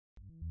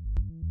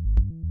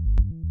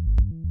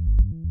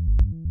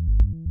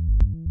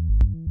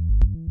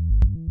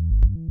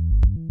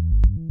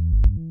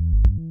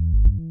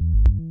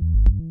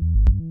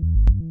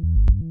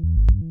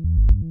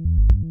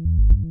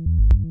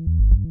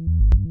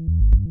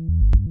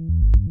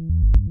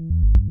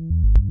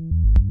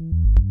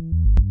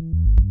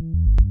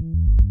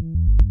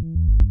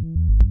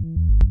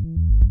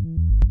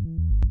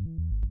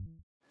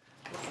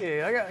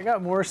I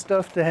got more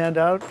stuff to hand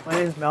out. My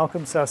name is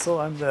Malcolm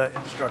Cecil. I'm the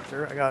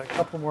instructor. I got a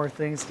couple more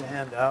things to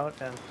hand out.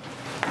 And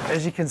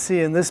as you can see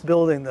in this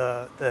building,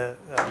 the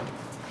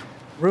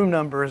room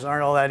numbers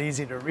aren't all that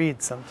easy to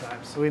read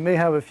sometimes. So we may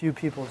have a few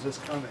people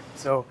just coming.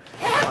 So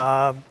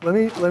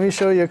let me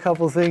show you a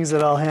couple things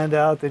that I'll hand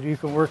out that you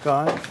can work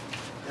on in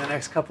the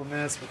next couple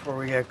minutes before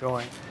we get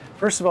going.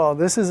 First of all,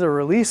 this is a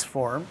release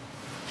form.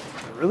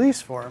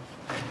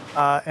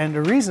 And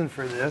the reason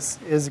for this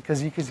is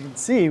because you can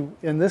see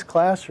in this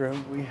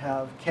classroom we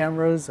have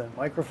cameras and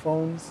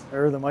microphones.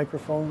 There are the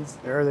microphones,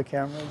 there are the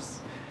cameras.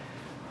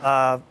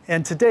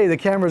 And today the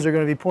cameras are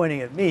going to be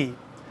pointing at me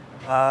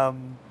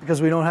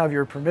because we don't have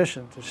your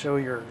permission to show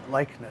your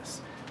likeness.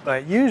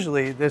 But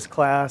usually this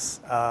class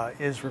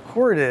is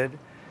recorded,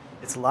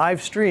 it's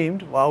live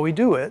streamed while we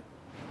do it.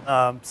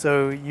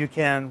 So you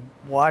can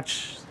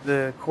watch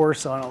the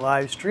course on a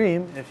live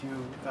stream if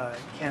you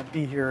can't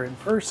be here in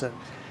person.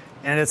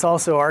 And it's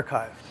also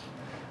archived.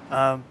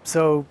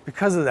 So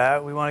because of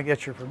that, we want to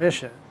get your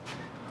permission.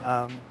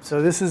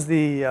 So this is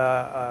the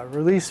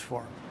release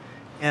form.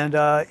 And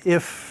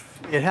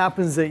if it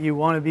happens that you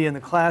want to be in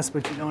the class,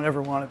 but you don't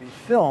ever want to be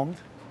filmed,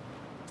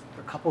 there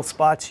are a couple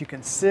spots you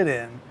can sit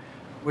in,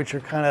 which are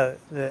kind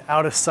of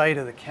out of sight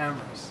of the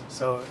cameras.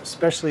 So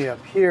especially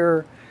up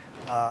here,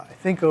 I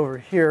think over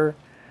here,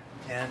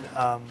 and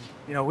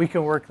you know, we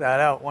can work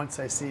that out once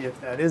I see if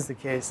that is the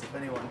case. If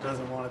anyone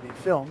doesn't want to be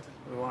filmed,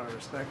 we want to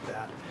respect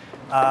that.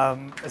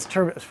 As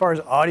far as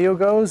audio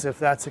goes, if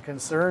that's a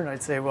concern,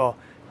 I'd say, well,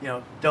 you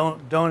know,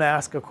 don't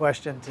ask a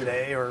question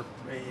today, or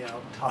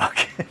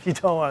talk if you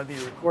don't want to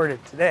be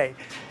recorded today,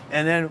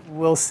 and then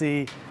we'll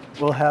see.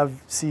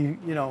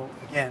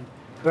 Again,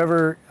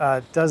 whoever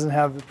doesn't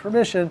have the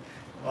permission,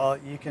 well,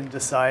 you can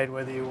decide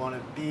whether you want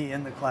to be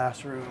in the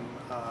classroom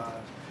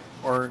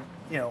or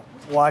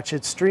watch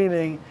it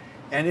streaming.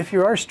 And if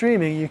you are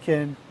streaming, you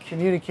can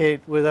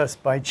communicate with us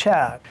by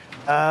chat.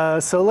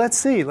 So let's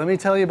see. Let me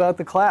tell you about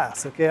the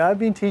class. Okay, I've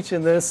been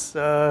teaching this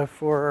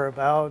for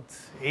about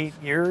 8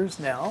 years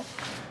now.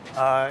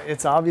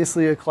 It's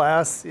obviously a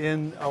class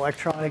in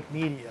electronic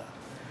media.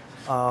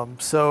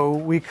 So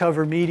we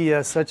cover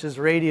media such as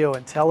radio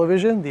and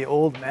television, the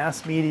old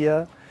mass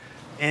media.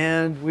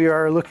 And we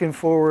are looking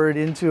forward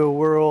into a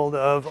world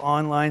of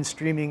online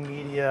streaming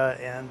media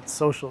and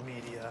social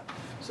media.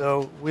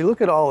 So we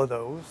look at all of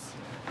those.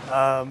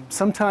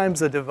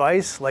 Sometimes a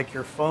device like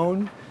your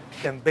phone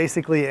can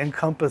basically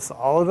encompass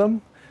all of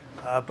them,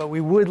 but we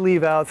would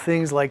leave out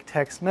things like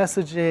text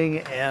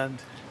messaging and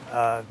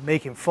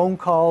making phone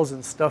calls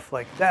and stuff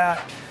like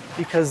that,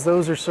 because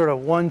those are sort of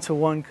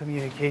one-to-one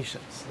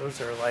communications.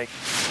 Those are like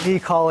me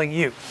calling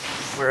you.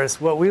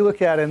 Whereas what we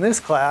look at in this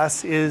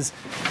class is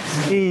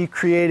me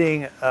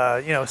creating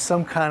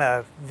some kind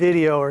of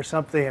video or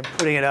something and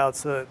putting it out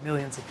so that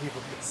millions of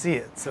people can see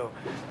it. So,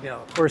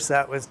 of course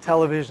that was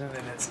television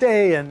in its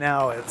day, and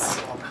now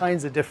it's all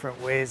kinds of different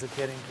ways of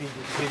getting video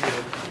to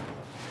people.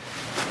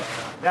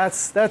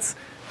 That's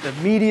the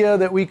media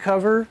that we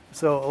cover.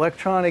 So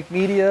electronic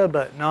media,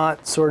 but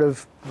not sort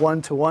of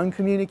one-to-one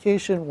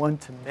communication,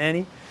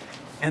 one-to-many.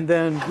 And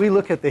then we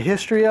look at the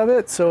history of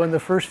it. So in the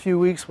first few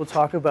weeks, we'll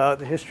talk about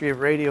the history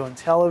of radio and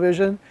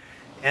television,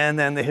 and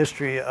then the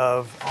history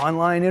of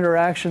online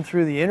interaction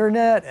through the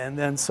internet, and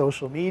then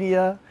social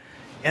media.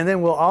 And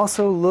then we'll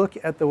also look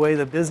at the way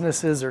the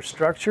businesses are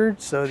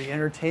structured, so the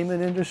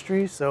entertainment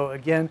industry. So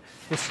again,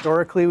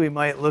 historically, we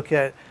might look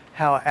at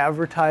how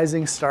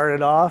advertising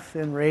started off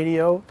in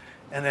radio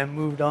and then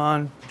moved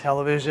on to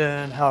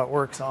television, how it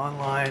works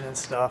online and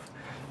stuff.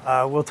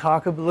 We'll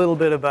talk a little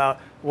bit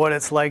about what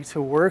it's like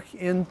to work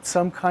in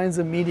some kinds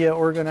of media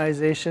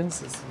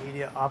organizations, it's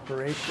media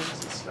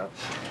operations and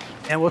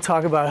stuff. And we'll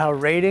talk about how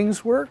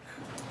ratings work.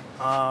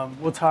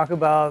 We'll talk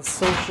about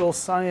social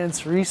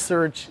science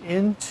research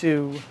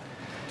into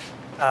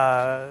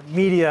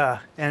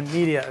media and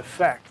media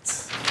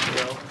effects,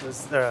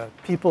 because the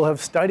people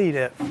have studied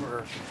it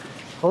for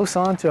close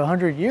on to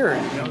 100 years.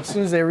 As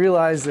soon as they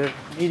realized that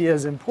media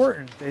is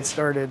important, they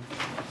started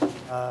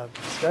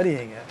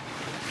studying it.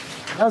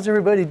 How's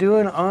everybody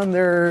doing on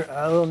their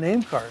little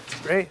name cards?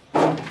 Great,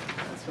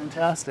 that's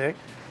fantastic.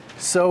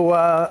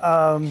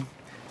 So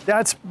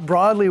that's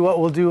broadly what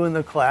we'll do in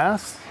the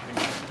class.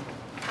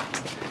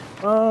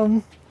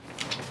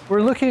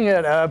 We're looking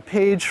at a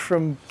page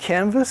from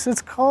Canvas,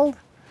 it's called.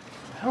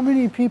 How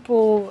many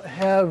people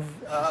have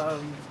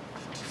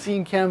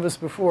seen Canvas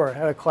before,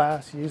 had a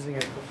class using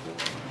it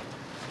before?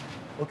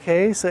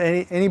 Okay, so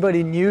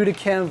anybody new to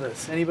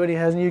Canvas? Anybody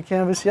hasn't used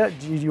Canvas yet?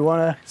 Do you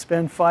want to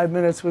spend 5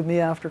 minutes with me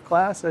after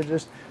class? I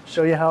just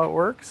show you how it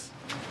works?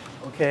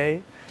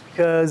 Okay,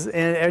 and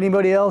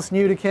anybody else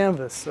new to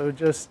Canvas? So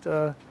just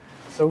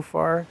so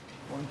far,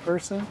 one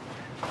person.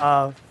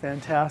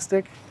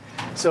 Fantastic.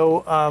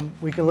 So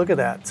we can look at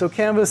that. So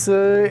Canvas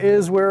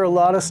is where a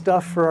lot of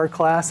stuff for our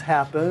class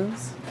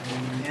happens.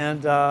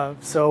 And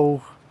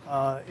so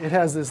it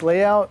has this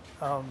layout.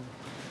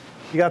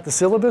 You got the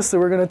syllabus that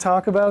we're going to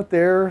talk about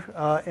there.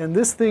 And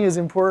this thing is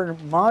important.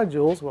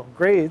 Modules, well,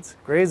 grades.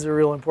 Grades are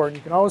real important.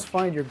 You can always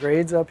find your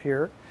grades up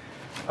here.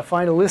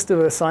 find a list of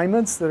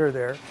assignments that are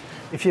there.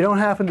 If you don't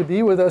happen to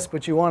be with us,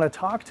 but you want to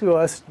talk to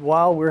us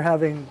while we're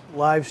having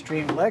live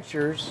stream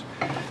lectures,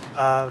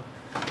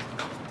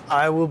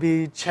 I will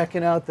be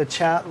checking out the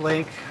chat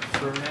link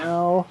for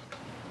now.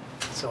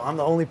 So I'm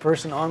the only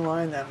person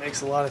online. That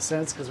makes a lot of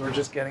sense because we're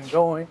just getting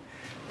going.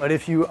 But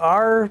if you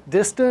are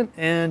distant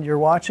and you're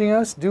watching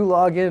us, do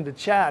log into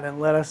chat and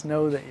let us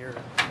know that you're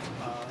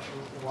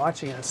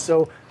watching us.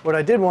 So what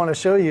I did want to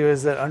show you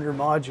is that under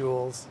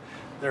modules,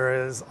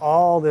 there is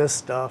all this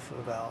stuff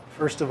about,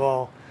 first of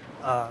all,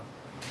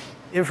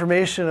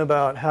 information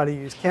about how to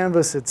use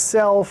Canvas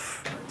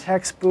itself,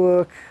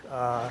 textbook,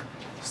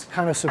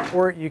 kind of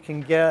support you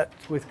can get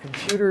with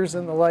computers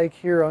and the like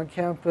here on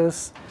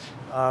campus,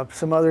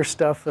 some other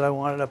stuff that I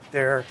wanted up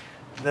there,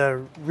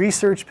 the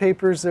research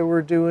papers that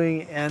we're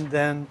doing, and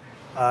then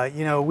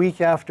you know,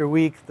 week after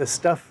week, the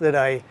stuff that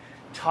I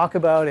talk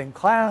about in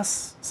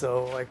class.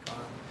 So like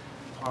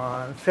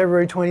on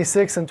February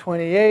 26 and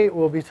 28,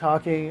 we'll be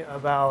talking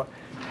about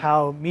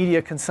how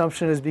media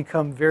consumption has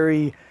become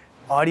very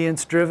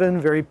audience-driven,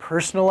 very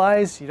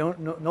personalized. You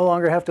don't no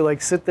longer have to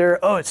like sit there,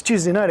 oh, it's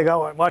Tuesday night, I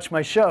got to watch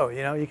my show.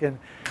 You know, you can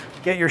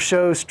get your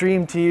show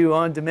streamed to you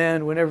on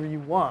demand whenever you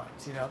want.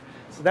 You know,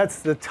 so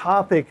that's the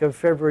topic of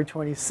February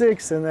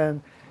 26th, and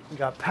then we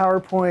got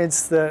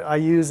PowerPoints that I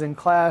use in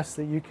class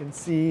that you can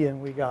see, and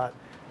we got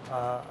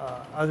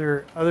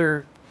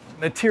other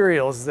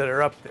materials that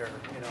are up there.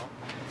 You know,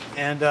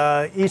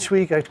 and each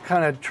week I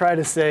kind of try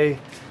to say,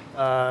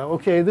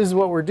 okay, this is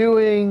what we're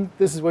doing.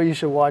 This is what you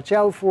should watch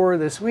out for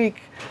this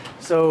week.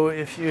 So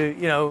if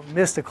you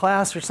missed a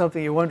class or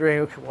something, you're wondering,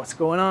 okay, what's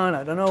going on?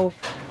 I don't know.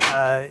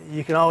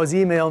 You can always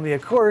email me,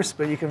 of course,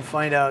 but you can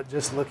find out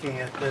just looking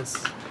at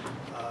this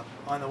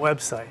on the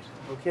website.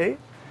 Okay.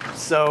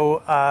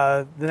 So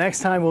the next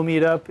time we'll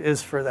meet up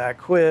is for that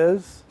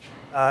quiz,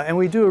 and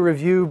we do a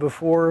review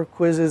before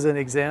quizzes and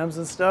exams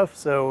and stuff.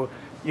 So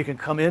you can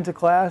come into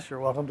class, you're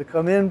welcome to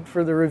come in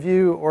for the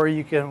review, or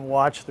you can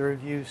watch the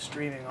review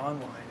streaming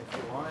online if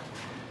you want.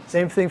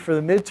 Same thing for the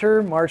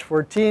midterm, March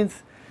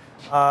 14th.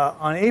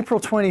 On April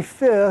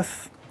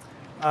 25th,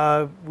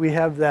 we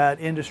have that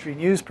industry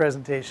news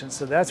presentation.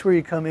 So that's where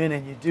you come in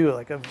and you do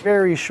like a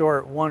very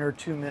short 1 or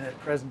 2 minute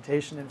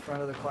presentation in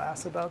front of the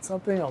class about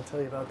something. I'll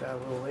tell you about that a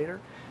little later.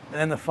 And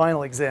then the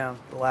final exam,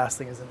 the last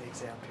thing is in the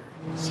exam period.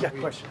 Yeah,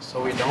 questions?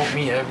 So we don't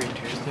meet every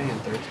Tuesday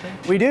and Thursday?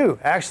 We do,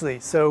 actually.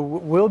 So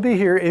we'll be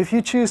here. If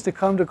you choose to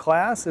come to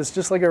class, it's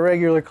just like a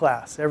regular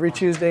class. Every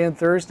Tuesday and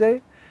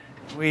Thursday,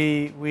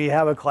 we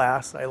have a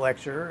class. I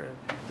lecture.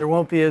 And there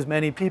won't be as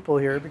many people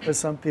here because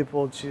some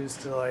people choose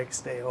to like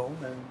stay home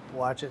and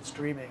watch it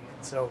streaming.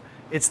 And so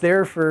it's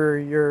there for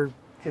your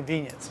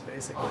convenience,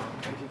 basically,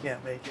 if you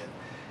can't make it.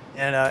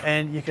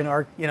 And you can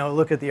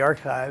look at the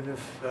archive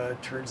if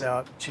it turns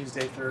out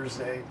Tuesday,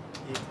 Thursday,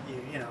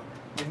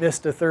 you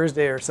missed a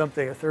Thursday or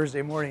something, a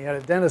Thursday morning, you had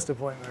a dentist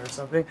appointment or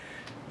something,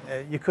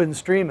 you couldn't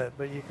stream it,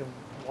 but you can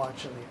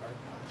watch in the archive.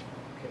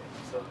 Okay,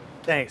 so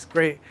thanks,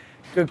 great,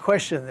 good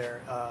question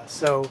there.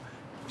 So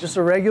just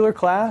a regular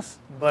class,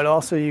 but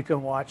also you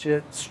can watch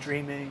it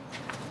streaming.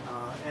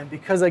 And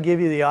because I give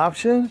you the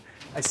option,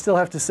 I still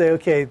have to say,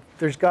 okay,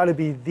 there's got to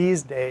be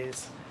these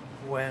days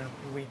when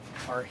we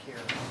are here.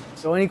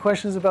 So any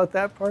questions about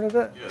that part of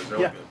it? Yeah, is there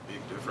like a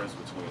big difference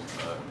between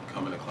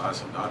coming to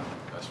class and not,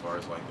 as far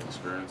as like the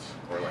experience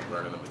or like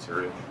learning the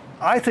material?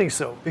 I think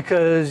so,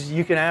 because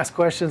you can ask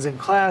questions in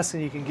class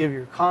and you can give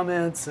your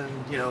comments and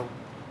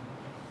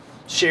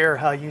share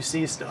how you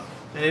see stuff.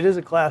 And it is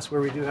a class where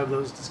we do have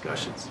those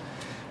discussions.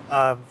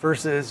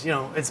 Versus,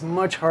 it's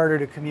much harder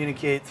to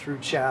communicate through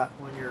chat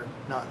when you're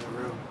not in the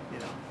room.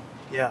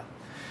 Yeah.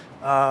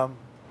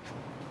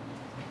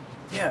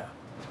 Yeah.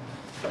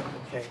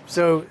 Okay,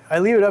 so I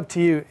leave it up to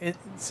you.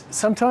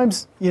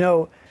 Sometimes,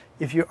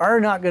 if you are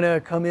not going to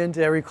come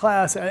into every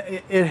class,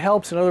 it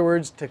helps, in other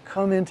words, to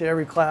come into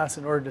every class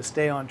in order to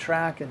stay on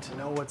track and to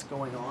know what's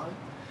going on.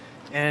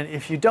 And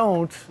if you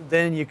don't,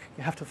 then you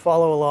have to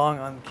follow along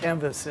on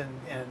Canvas and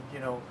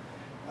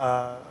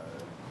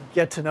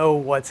get to know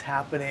what's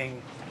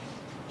happening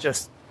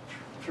just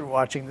through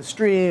watching the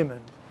stream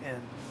and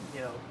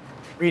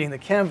reading the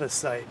Canvas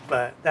site.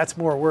 But that's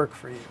more work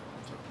for you.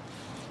 So,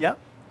 yeah.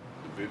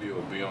 The video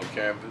will be on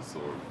Canvas,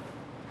 or?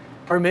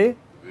 Pardon me?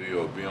 The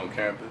video will be on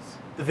Canvas?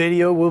 The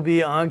video will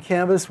be on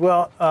Canvas.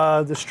 Well,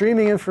 the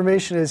streaming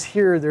information is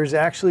here. There's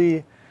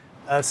actually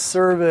a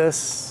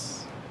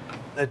service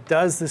that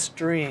does the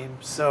stream.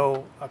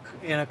 So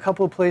in a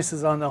couple of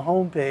places on the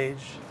home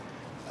page,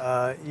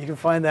 you can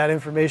find that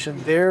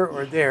information there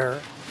or there.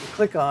 You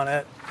click on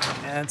it.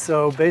 And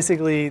so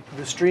basically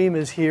the stream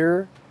is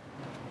here,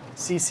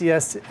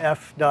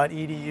 ccsf.edu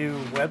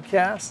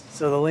webcast.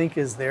 So the link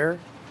is there.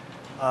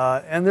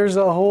 And there's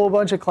a whole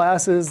bunch of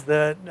classes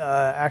that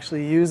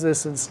actually use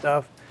this and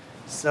stuff.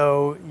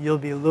 So you'll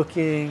be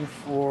looking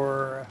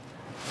for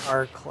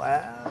our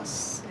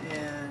class,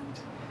 and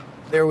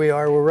there we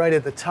are. We're right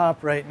at the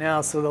top right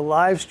now. So the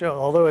live stream,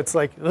 although it's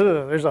like,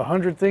 there's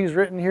 100 things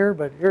written here,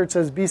 but here it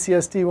says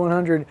BCST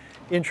 100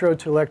 Intro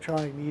to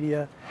Electronic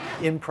Media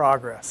in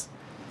progress.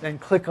 then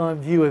click on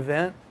View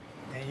Event,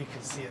 and you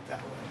can see it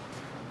that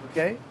way.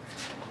 Okay?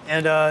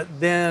 And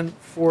then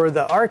for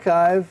the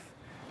archive,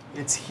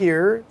 it's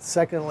here,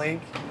 second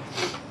link.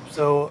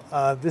 So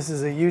this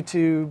is a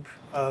YouTube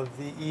of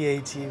the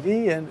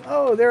EATV, and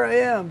oh, there I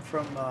am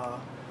from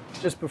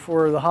just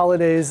before the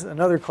holidays,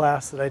 another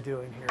class that I do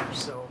in here.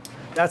 So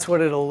that's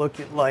what it'll look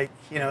like.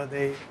 You know,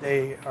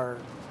 they are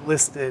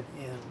listed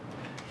in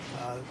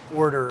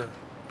order of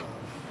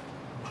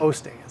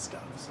posting and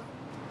stuff. So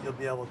you'll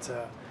be able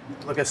to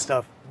look at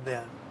stuff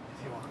then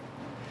if you want.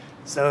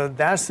 So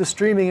that's the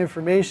streaming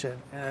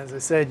information. And as I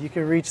said, you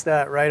can reach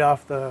that right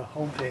off the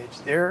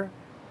homepage there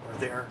or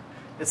there.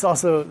 It's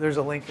also, there's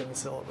a link in the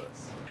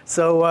syllabus.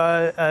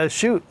 So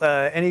shoot,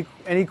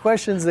 any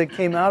questions that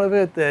came out of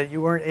it that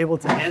you weren't able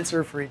to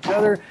answer for each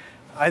other?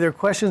 Either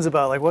questions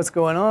about like what's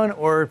going on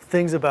or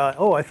things about,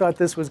 oh, I thought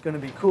this was going to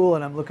be cool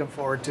and I'm looking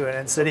forward to it.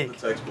 And Sadiq.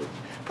 The textbook.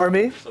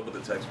 Pardon me? What's up with the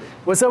textbook?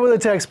 What's up with the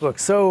textbook?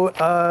 So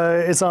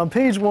it's on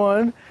page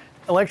 1,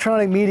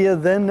 electronic media,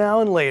 then, now,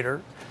 and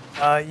later.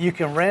 You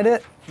can rent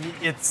it.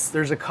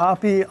 There's a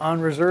copy on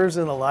reserves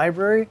in the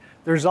library.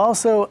 There's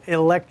also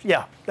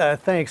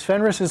thanks.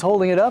 Fenris is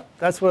holding it up.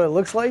 That's what it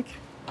looks like.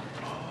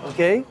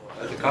 Okay.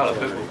 The color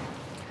purple.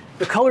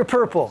 The Color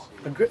Purple,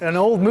 an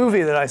old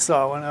movie that I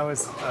saw when I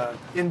was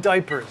in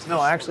diapers.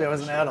 No, actually I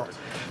was an adult.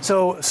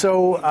 So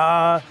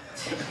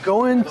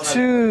go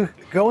into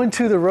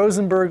the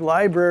Rosenberg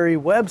Library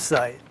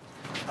website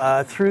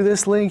through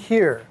this link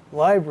here,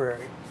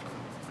 library.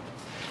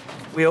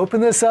 We open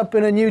this up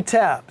in a new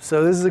tab,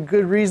 so this is a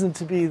good reason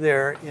to be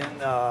there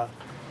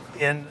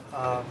in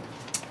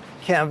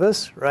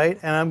Canvas, right?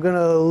 And I'm going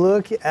to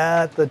look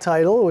at the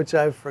title, which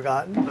I've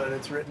forgotten, but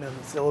it's written in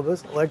the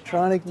syllabus,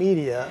 Electronic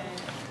Media.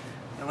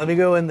 And let me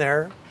go in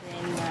there.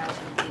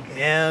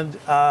 And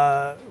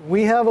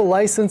we have a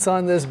license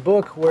on this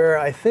book where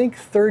I think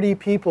 30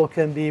 people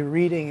can be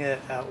reading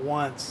it at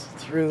once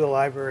through the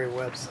library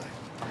website.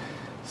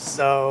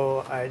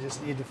 So I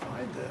just need to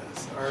find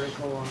this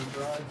article on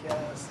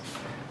broadcast.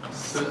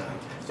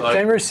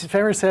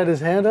 Fenris had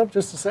his hand up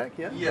just a sec,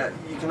 yeah? Yeah,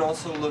 you can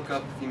also look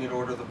up if you need to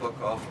order the book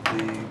off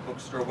the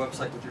bookstore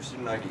website with your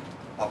student ID.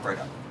 Pop right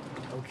up.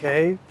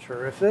 Okay,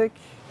 terrific.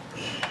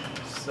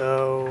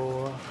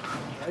 So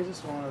I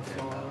just want to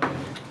find,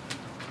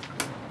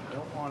 I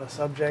don't want a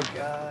subject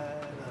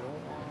guide,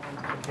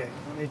 okay,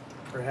 let me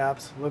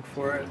perhaps look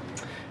for it.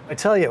 I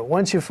tell you,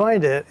 once you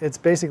find it, it's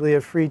basically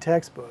a free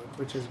textbook,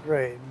 which is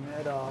great.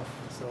 Medoff,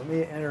 so let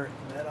me enter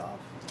Medoff.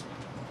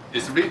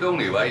 It's read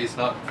only, right? It's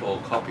not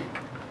for copy.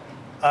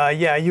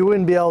 Yeah, you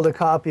wouldn't be able to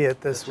copy it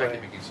this way.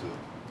 Making sure.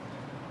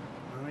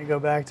 Let me go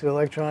back to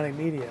electronic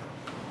media.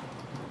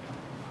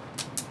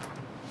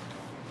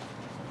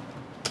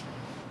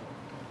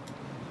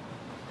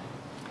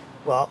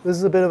 Well, this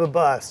is a bit of a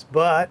bust,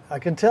 but I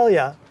can tell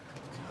you,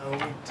 we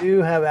do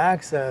have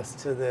access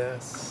to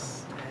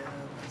this. And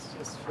let's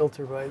just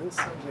filter by this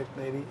subject,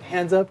 maybe.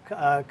 Hands up,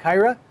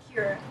 Kyra?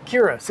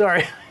 Kira,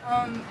 sorry.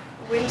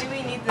 When do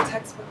we need the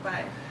textbook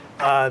by?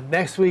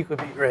 Next week would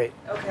be great.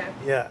 Okay.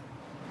 Yeah.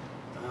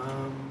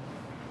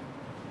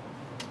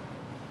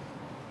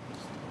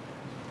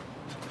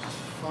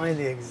 Find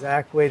the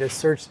exact way to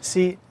search.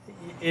 See,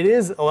 it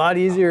is a lot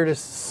easier to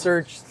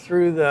search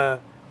through the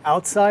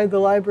outside the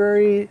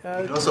library. You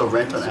can also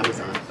rent on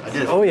Amazon. I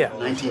did it for Oh, yeah.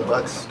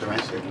 $19 to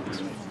rent it.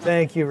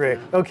 Thank you, Rick.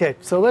 Okay,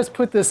 so let's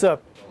put this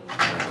up.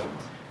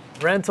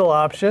 Rental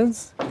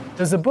options.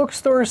 Does a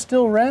bookstore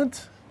still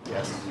rent?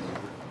 Yes.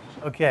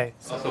 Okay.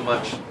 Not so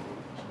much.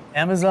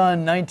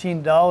 Amazon,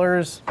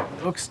 $19.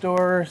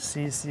 Bookstore,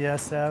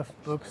 CCSF,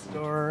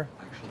 bookstore.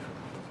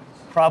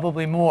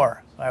 Probably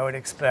more, I would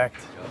expect.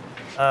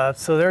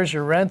 So there's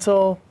your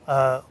rental.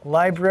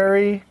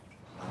 Library.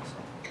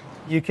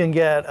 You can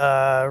get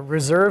a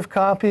reserve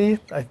copy.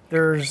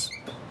 There's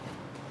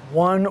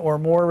one or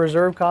more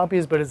reserve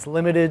copies, but it's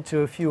limited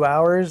to a few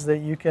hours that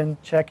you can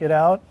check it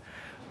out.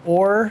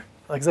 Or,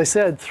 like I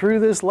said,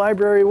 through this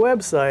library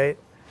website,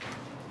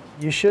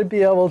 you should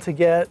be able to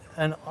get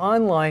an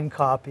online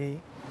copy.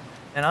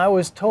 And I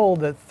was told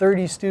that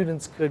 30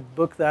 students could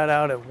book that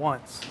out at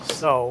once.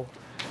 So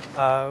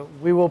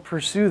we will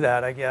pursue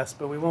that, I guess,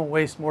 but we won't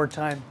waste more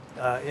time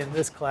in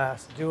this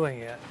class doing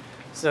it.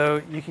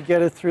 So you can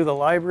get it through the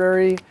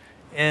library,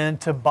 and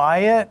to buy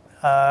it,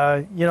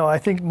 you know, I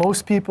think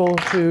most people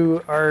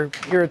who are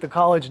here at the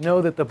college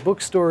know that the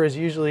bookstore is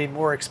usually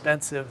more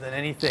expensive than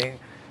anything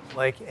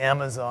like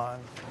Amazon,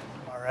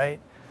 all right?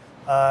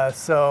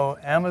 So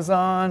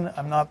Amazon,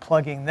 I'm not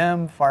plugging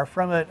them, far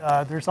from it.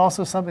 There's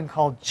also something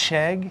called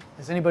Chegg.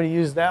 Has anybody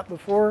used that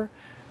before?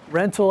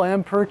 Rental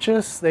and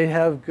purchase, they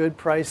have good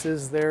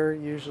prices there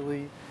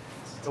usually.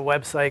 It's a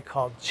website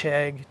called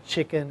Chegg,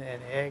 Chicken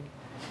and Egg.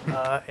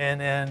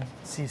 And then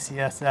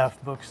CCSF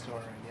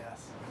bookstore, I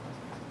guess.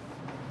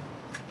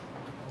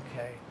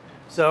 Okay,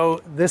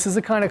 so this is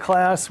the kind of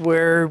class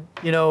where,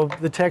 you know,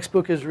 the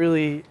textbook is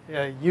really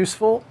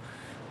useful.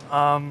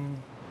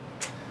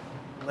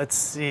 Let's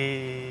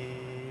see.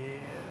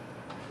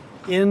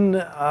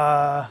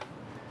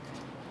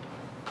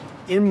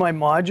 in my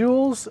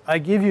modules, I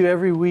give you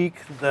every week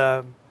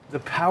the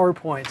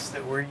PowerPoints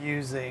that we're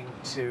using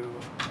to,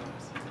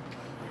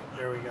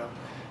 there we go.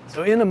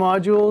 So in the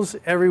modules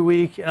every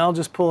week, and I'll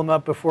just pull them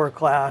up before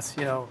class,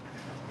 you know,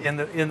 in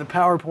the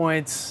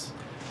PowerPoints,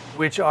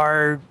 which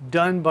are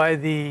done by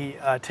the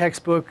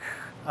textbook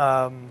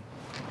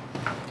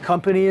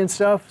company and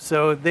stuff.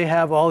 So they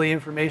have all the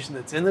information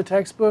that's in the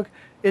textbook.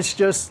 It's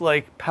just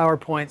like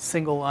PowerPoint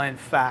single line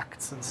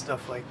facts and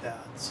stuff like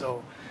that.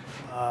 So,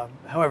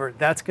 however,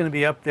 that's going to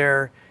be up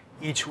there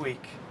each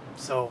week.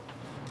 So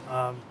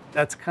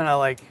that's kind of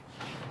like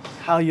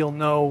how you'll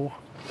know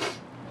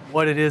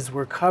what it is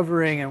we're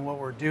covering and what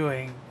we're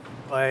doing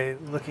by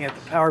looking at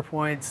the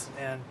PowerPoints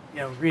and,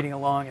 you know, reading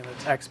along in the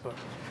textbook.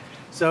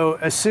 So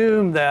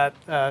assume that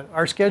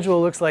our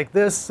schedule looks like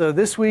this. So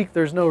this week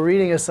there's no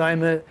reading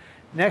assignment.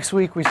 Next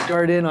week we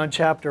start in on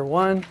chapter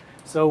 1.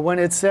 So when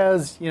it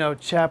says, you know,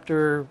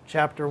 chapter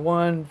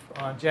 1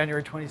 on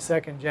January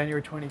 22nd,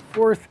 January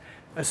 24th,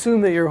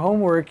 assume that your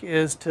homework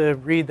is to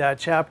read that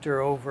chapter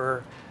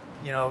over,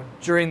 you know,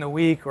 during the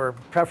week or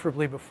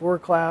preferably before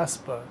class,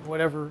 but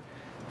whatever,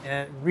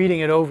 and reading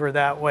it over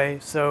that way.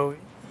 So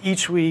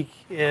each week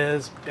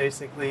is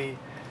basically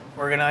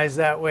organized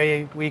that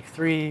way. Week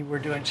 3, we're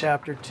doing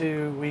chapter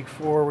 2. Week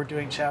 4, we're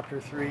doing chapter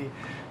 3.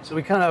 So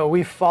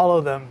we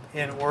follow them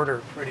in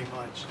order pretty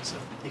much. So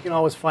you can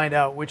always find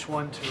out which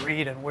one to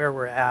read and where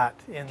we're at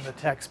in the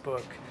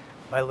textbook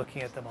by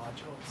looking at the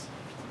modules.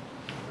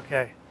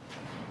 Okay,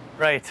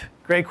 right,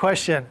 great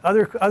question.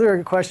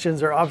 Other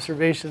questions or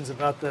observations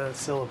about the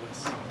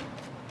syllabus?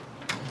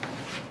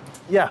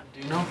 Yeah.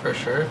 Do you know for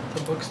sure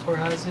the bookstore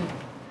has it?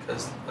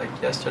 Because like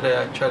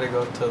yesterday I tried to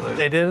go to the...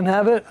 They didn't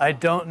have it? I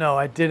don't know.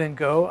 I didn't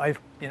go. I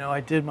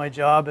did my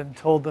job and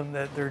told them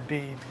that there'd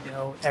be, you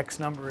know, X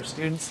number of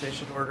students. They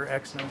should order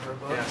X number of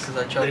books. Yeah, because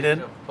I tried to get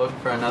a book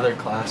for another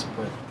class,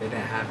 but they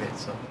didn't have it,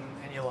 so...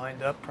 And you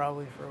lined up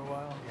probably for a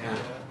while? Yeah.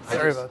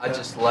 Sorry about that. I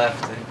just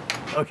left and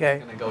okay. I'm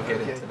going to go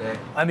get it today.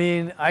 I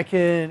mean, I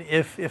can,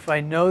 if I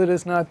know that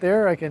it's not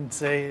there, I can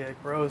say,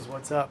 like, Rose,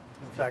 what's up?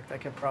 In fact, I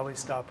can probably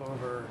stop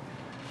over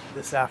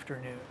this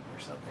afternoon or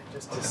something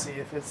just to see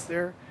if it's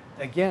there.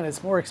 Again,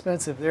 it's more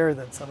expensive there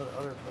than some of the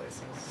other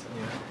places. So.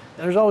 Yeah.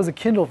 And there's always a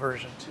Kindle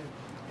version too.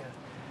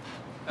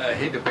 Yeah. I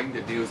hate to bring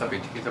the news. I've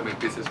been taking so many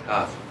business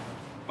class.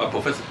 My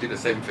professor did the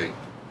same thing.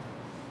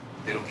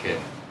 They don't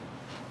care.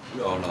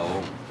 We all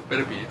know.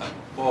 Better be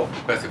more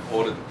progressive.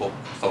 Order the book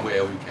somewhere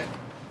else you can.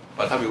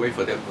 By the time we wait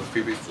for them,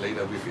 3 weeks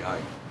later, we're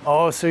behind.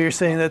 Oh, so you're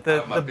saying that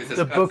the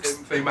books,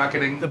 same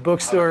marketing, the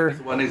bookstore.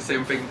 One is the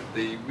same thing.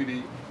 They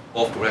really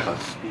off the record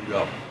screw you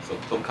up. So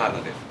don't count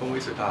on it. Don't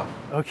waste your time.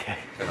 Okay.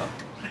 Cannot.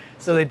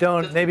 So they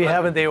don't. Maybe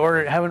haven't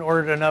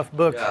ordered enough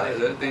books. Yeah,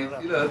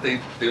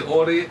 they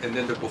order it and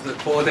then the professor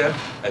call them,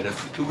 and then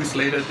 2 weeks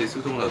later they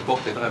still don't have a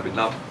book. They don't have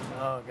enough.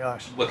 Oh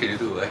gosh. What can you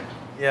do, right?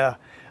 Yeah.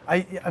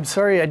 I'm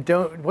sorry. I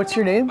don't. What's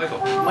your name?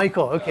 Michael.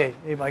 Michael. Okay.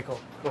 Hey, Michael.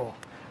 Cool.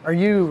 Are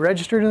you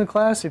registered in the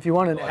class? If you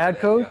want an ad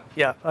code,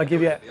 yeah, I'll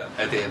give you. At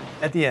the end.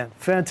 At the end.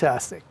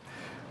 Fantastic.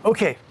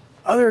 Okay.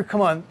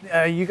 Come on.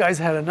 You guys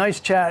had a nice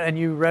chat and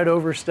you read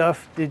over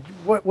stuff.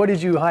 What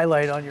did you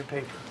highlight on your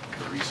paper?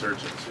 The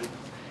research essay.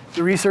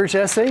 The research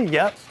essay?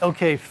 Yep.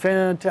 Okay,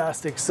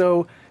 fantastic.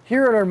 So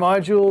here at our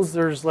modules,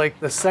 there's like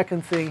the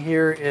second thing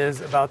here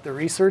is about the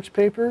research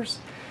papers.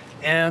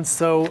 And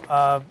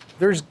so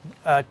there's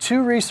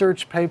 2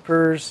 research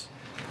papers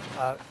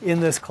in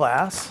this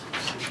class.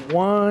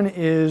 One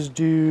is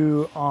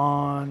due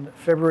on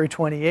February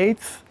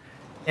 28th,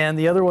 and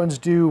the other one's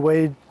due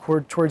way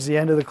towards the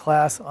end of the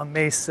class on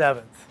May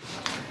 7th.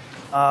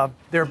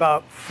 They're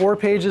about 4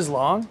 pages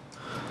long.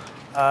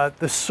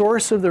 The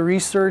source of the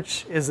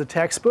research is the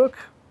textbook,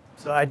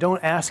 so I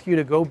don't ask you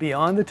to go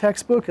beyond the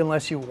textbook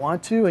unless you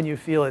want to and you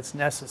feel it's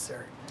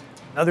necessary.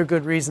 Another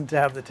good reason to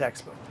have the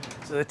textbook.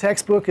 So the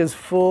textbook is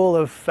full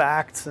of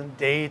facts and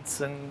dates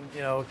and,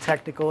 you know,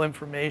 technical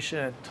information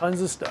and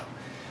tons of stuff.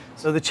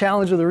 So the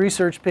challenge of the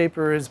research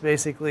paper is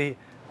basically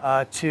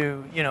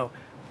to, you know,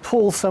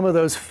 pull some of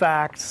those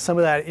facts, some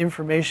of that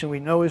information we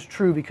know is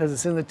true because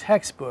it's in the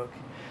textbook,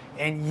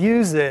 and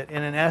use it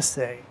in an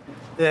essay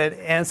that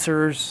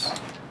answers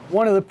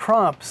one of the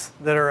prompts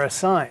that are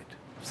assigned.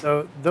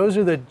 So those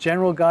are the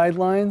general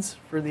guidelines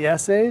for the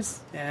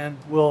essays, and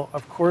we'll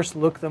of course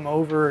look them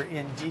over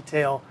in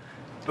detail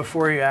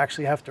before you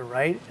actually have to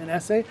write an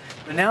essay.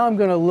 But now I'm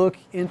going to look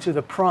into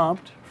the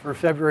prompt for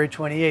February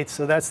 28th.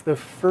 So that's the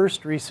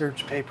first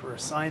research paper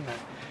assignment.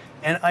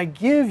 And I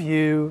give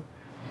you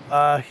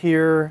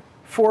here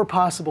 4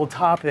 possible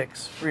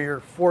topics for your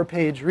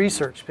 4-page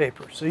research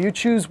paper. So you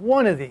choose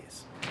one of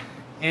these,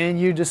 and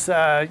you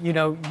decide, you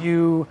know,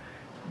 you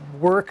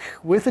work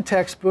with the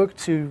textbook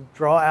to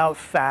draw out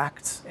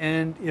facts,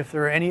 and if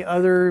there are any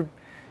other,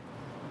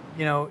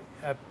 you know,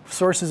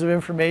 sources of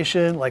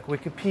information like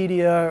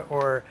Wikipedia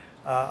or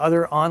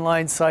other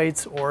online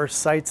sites or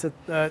sites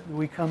that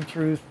we come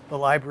through the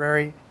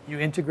library, you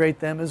integrate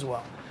them as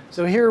well.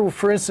 So here,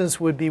 for instance,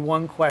 would be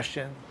one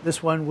question.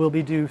 This one will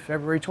be due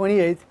February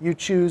 28th. You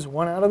choose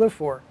one out of the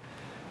 4.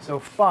 So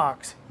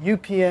Fox,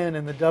 UPN,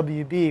 and the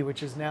WB,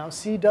 which is now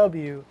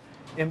CW,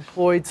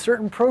 employed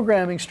certain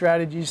programming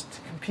strategies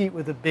to compete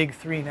with the big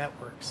three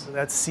networks. So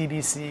that's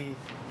CBS,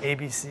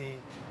 ABC,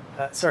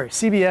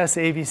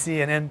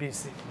 and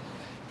NBC.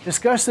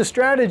 Discuss the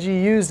strategy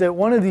used at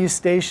one of these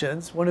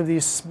stations, one of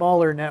these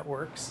smaller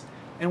networks,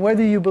 and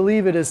whether you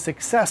believe it is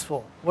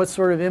successful, what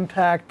sort of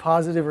impact,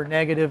 positive or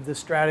negative, the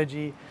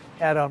strategy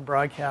had on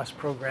broadcast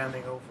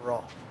programming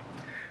overall.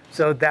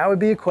 So that would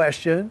be a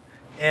question.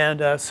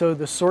 And so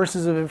the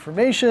sources of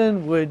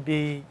information would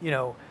be,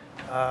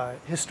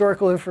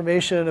 historical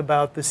information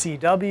about the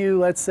CW,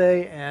 let's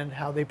say, and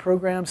how they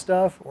program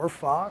stuff, or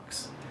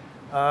Fox.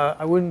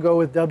 I wouldn't go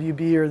with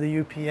WB or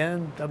the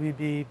UPN.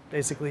 WB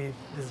basically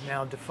is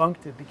now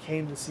defunct. It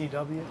became the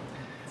CW.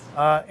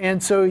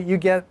 And so you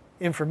get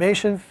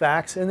information,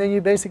 facts, and then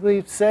you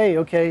basically say,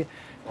 okay,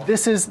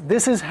 this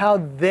is how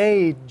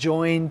they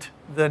joined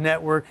the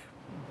network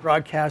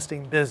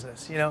broadcasting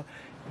business.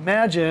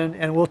 Imagine,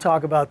 and we'll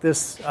talk about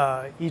this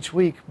each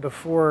week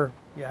before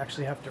you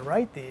actually have to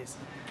write these,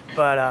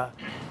 but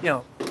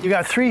you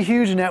got three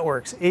huge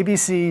networks: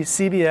 ABC,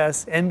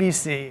 CBS,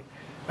 NBC.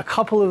 A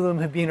couple of them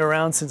have been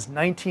around since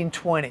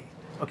 1920.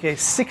 Okay,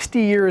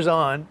 60 years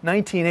on,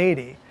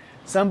 1980.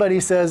 Somebody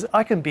says,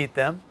 I can beat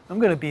them. I'm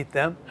going to beat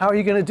them. How are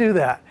you going to do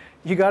that?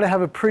 You got to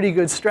have a pretty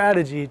good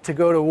strategy to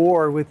go to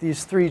war with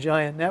these three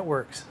giant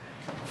networks.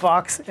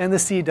 Fox and the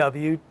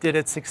CW did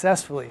it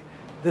successfully.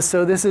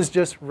 So this is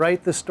just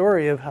write the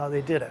story of how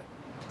they did it,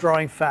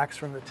 drawing facts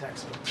from the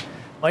textbook.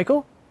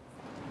 Michael?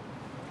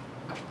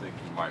 I think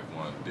you might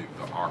want to dig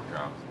the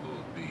archives a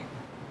little deep.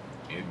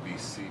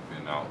 NBC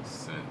been out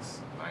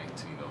since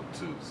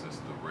 1902, since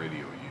the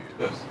radio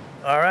years.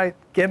 All right,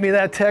 get me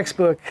that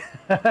textbook.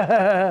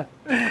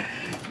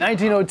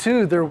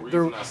 1902. The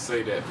reason I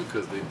say that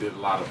because they did a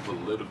lot of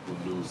political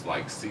news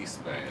like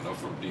C-SPAN. I'm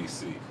from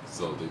DC,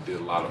 so they did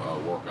a lot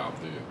of work out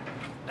there.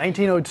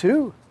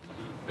 1902?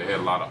 They had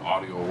a lot of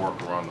audio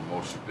work around the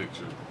motion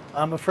picture.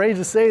 I'm afraid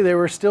to say they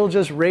were still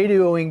just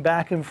radioing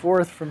back and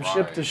forth from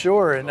ship to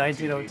shore in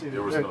 1902.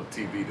 There was no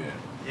TV then.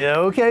 Yeah,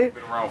 okay. It's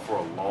been around for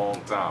a long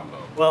time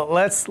though. Well,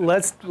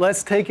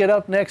 let's take it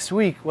up next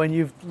week when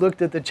you've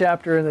looked at the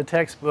chapter in the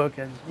textbook,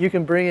 and you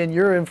can bring in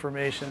your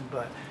information.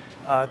 But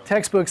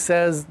textbook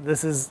says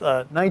this is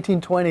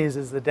 1920s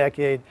is the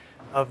decade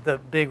of the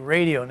big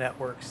radio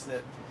networks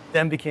that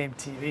then became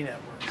TV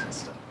networks and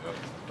stuff. Yep.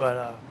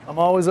 But I'm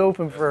always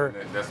open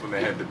That's when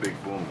they had the big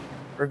boom.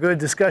 for good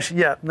discussion.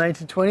 Yeah,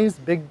 1920s,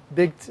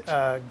 big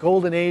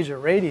golden age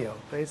of radio,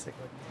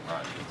 basically.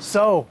 Right.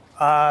 So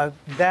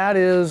that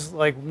is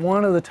like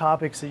one of the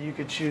topics that you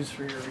could choose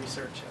for your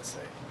research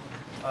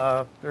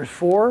essay. There's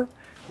four.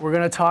 We're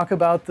going to talk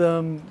about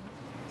them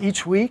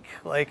each week.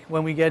 Like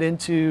when we get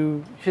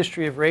into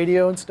history of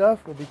radio and stuff,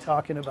 we'll be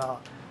talking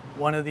about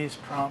one of these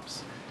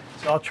prompts.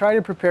 So I'll try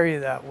to prepare you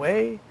that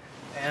way.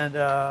 And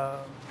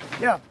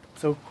yeah,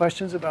 so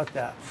questions about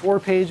that. 4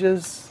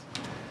 pages.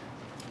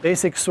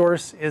 Basic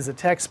source is a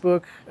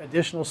textbook,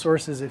 additional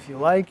sources if you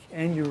like,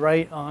 and you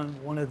write on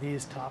one of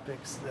these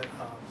topics that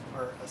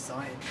are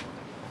assigned.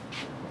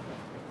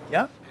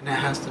 Yeah? And it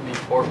has to be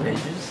 4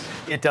 pages?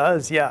 It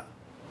does, yeah.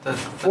 Does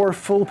 4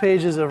 full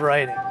pages of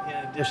writing in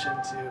addition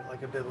to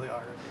like a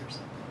bibliography or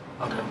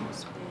something.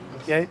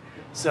 Okay. Okay?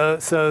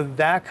 So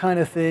that kind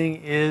of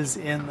thing is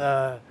in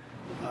the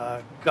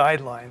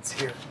guidelines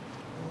here.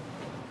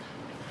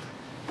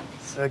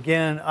 So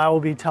again, I will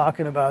be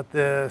talking about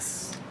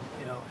this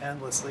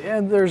endlessly.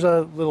 And there's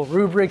a little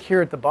rubric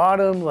here at the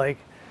bottom, like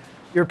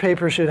your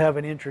paper should have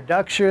an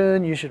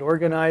introduction, you should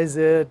organize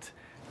it,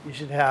 you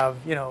should have,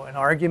 an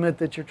argument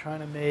that you're trying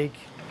to make,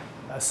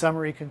 a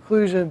summary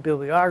conclusion,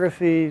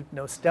 bibliography,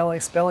 no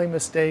spelling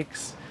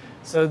mistakes.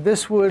 So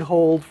this would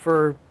hold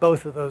for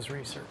both of those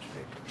research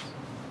papers.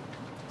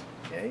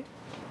 Okay?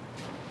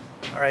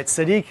 All right,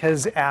 Sadiq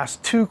has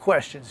asked 2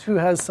 questions. Who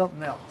has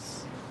something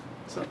else?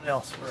 Something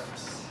else for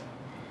us?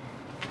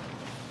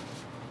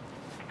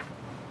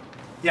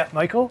 Yeah,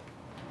 Michael?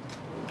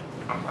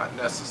 I'm not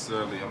going to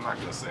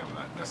say I'm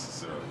not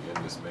necessarily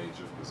in this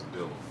major because I'm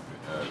dealing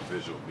with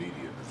visual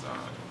media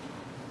design.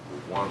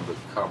 But one of the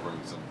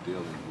coverings I'm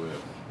dealing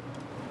with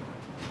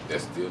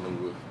that's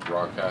dealing with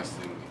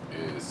broadcasting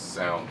is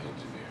sound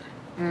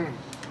engineering.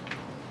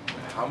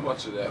 And how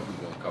much of that are we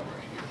going to cover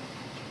in here?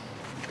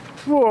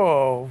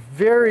 Whoa,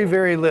 very,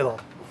 very little.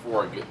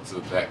 Before I get to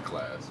that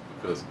class,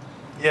 because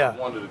Yeah. I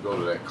wanted to go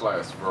to that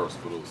class first,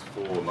 but it was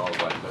full, and I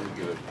was like, let me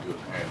get a good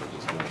handle of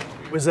this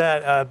one. Was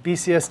that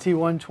BCST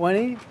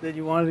 120 that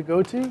you wanted to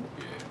go to?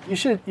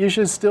 Yeah. You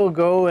should still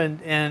go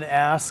and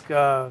ask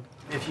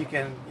if you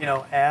can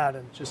add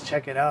and just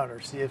check it out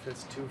or see if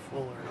it's too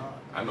full or not.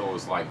 I know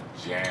it's like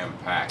jam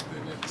packed,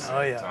 and at the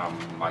same time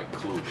I'm like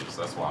clueless.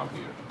 That's why I'm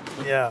here.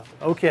 Yeah.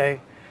 Okay.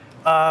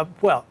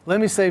 Well, let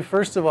me say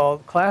first of all,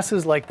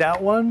 classes like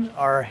that one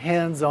are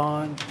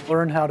hands-on,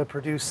 learn how to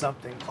produce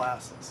something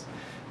classes.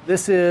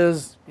 This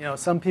is,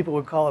 some people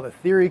would call it a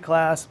theory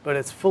class, but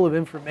it's full of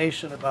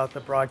information about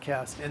the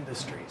broadcast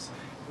industries.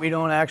 We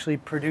don't actually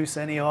produce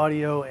any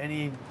audio,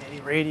 any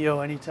radio,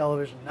 any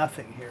television,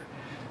 nothing here.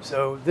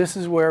 So this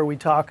is where we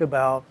talk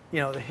about,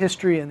 the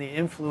history and the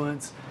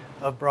influence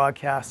of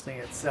broadcasting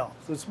itself.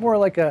 So it's more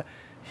like a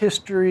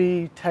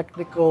history,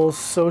 technical,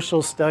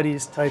 social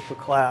studies type of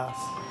class.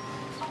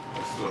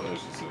 I'm still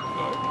interested in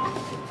that.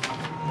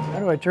 How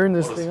do I turn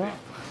this thing off?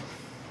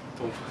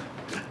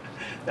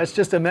 That's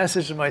just a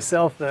message to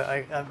myself that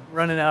I'm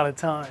running out of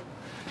time.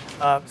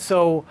 That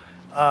still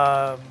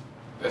kind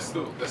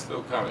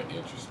of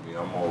interests me.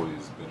 I'm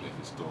always been a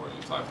historian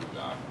type of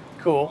guy.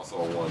 Cool. Also,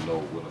 I want to know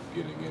what I'm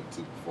getting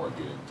into before I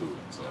get into it.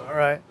 So. All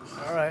right.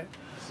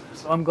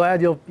 So I'm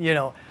glad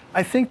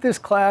I think this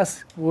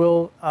class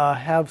will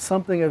have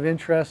something of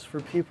interest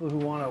for people who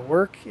want to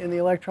work in the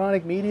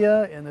electronic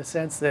media, in the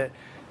sense that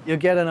you'll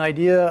get an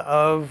idea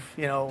of,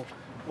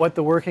 what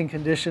the working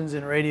conditions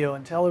in radio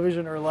and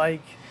television are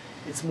like.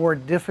 It's more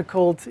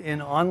difficult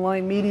in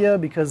online media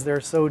because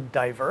they're so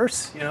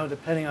diverse,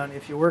 depending on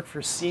if you work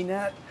for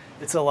CNET,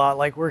 it's a lot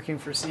like working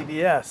for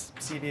CBS.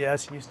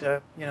 CBS used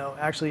to,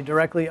 actually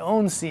directly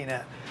own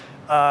CNET.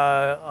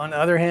 On the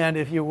other hand,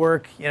 if you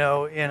work, in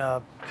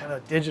a kind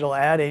of digital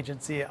ad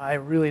agency, I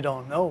really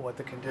don't know what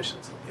the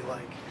conditions will be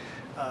like.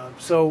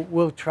 So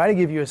we'll try to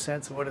give you a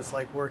sense of what it's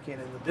like working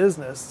in the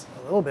business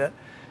a little bit.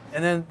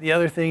 And then the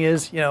other thing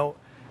is,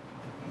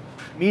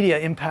 media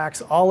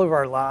impacts all of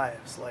our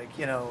lives. Like,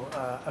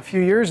 a few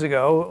years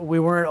ago, we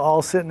weren't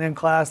all sitting in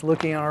class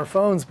looking on our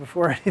phones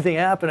before anything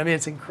happened. I mean,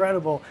 it's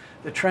incredible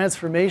the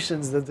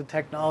transformations that the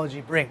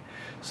technology bring.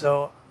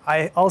 So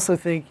I also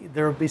think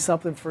there will be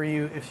something for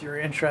you if you're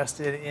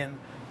interested in,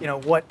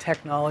 what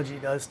technology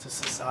does to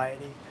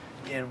society,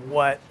 in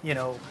what,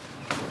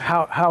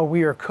 how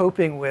we are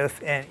coping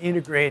with and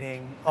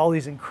integrating all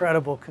these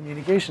incredible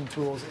communication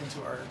tools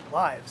into our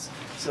lives.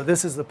 So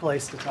this is the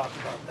place to talk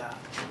about that.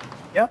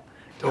 Yep.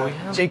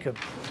 Jacob.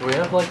 Do we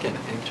have like an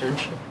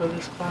internship for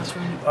this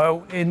classroom?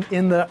 Oh,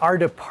 in our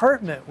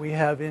department we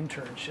have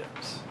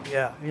internships.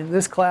 Yeah, in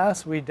this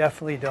class we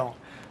definitely don't.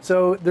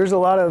 So there's a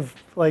lot of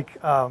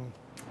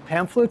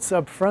pamphlets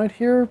up front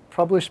here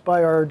published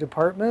by our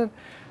department.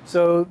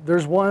 So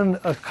there's one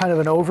kind of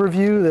an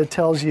overview that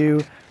tells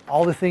you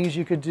all the things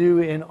you could do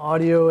in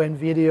audio and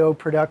video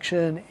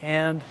production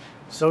and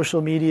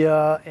social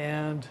media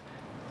and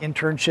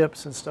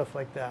internships and stuff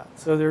like that.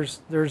 So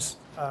there's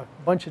a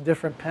bunch of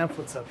different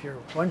pamphlets up here.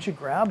 Why don't you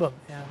grab them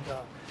and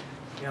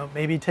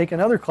maybe take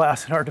another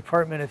class in our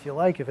department if you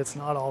like, if it's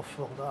not all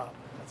filled up.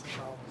 That's a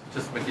problem.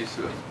 Just making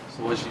sure.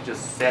 So what she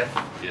just said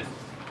is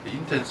the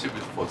internship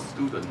is for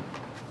students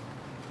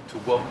to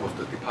work with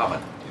the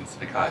department in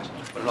the college,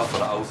 but not for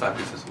the outside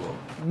business world.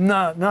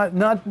 No,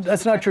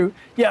 that's not true.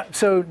 Yeah,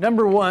 so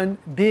number one,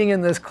 being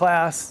in this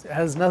class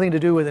has nothing to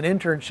do with an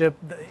internship.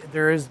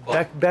 There is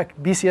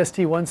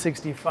BCST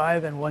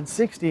 165 and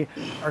 160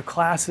 are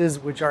classes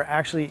which are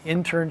actually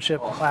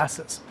internship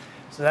classes.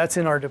 So that's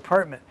in our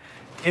department.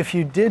 If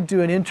you did do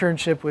an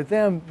internship with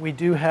them, we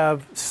do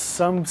have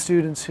some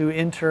students who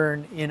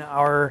intern in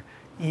our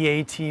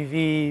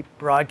EATV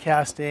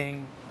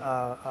broadcasting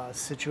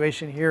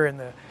situation here in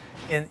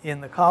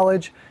the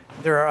college.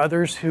 There are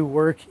others who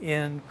work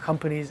in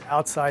companies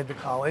outside the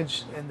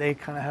college, and they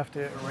kind of have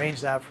to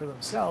arrange that for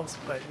themselves.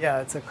 But yeah,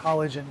 it's a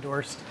college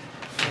endorsed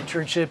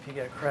internship. You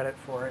get credit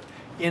for it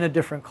in a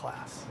different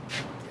class.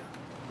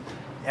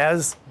 Yeah.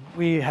 As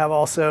we have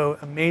also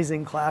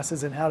amazing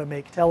classes in how to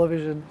make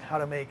television, how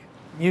to make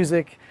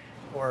music,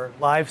 or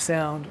live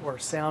sound, or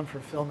sound for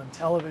film and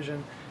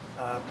television.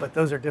 But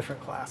those are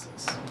different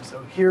classes.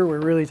 So here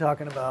we're really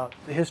talking about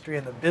the history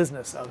and the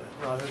business of it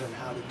rather than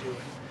how to do it.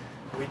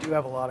 We do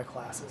have a lot of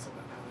classes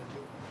about how to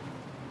do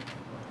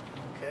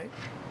it. Okay.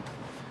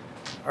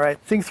 All right.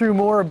 Think through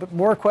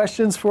more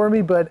questions for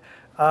me. But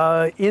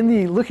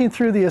looking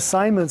through the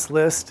assignments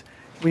list,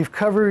 we've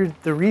covered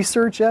the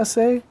research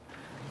essay,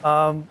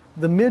 the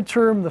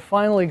midterm, the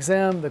final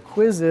exam, the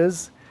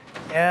quizzes.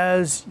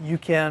 As you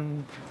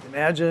can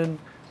imagine,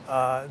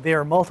 they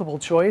are multiple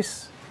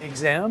choice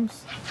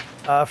exams.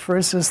 For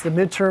instance, the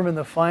midterm and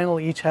the final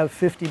each have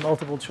 50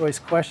 multiple choice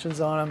questions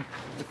on them.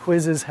 The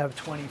quizzes have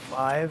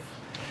 25.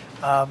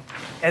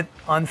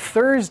 On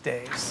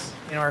Thursdays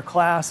in our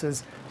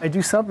classes, I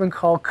do something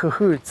called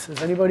Kahoots.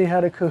 Has anybody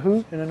had a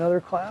Kahoot in another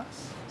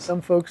class?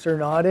 Some folks are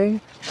nodding.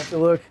 I have to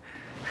look.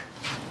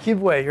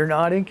 Kibwe, you're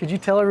nodding. Could you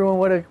tell everyone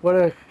what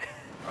a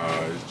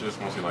It's just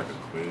mostly like a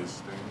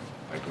quiz thing.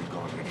 Like when you go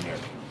on the internet,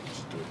 you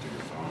just do it through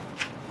your phone.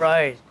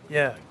 Right,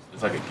 yeah.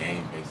 It's like a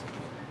game, basically.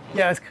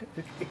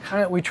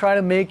 Yeah, we try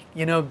to make,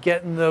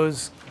 getting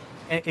those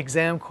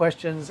exam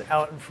questions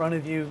out in front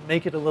of you,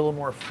 make it a little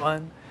more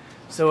fun.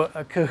 So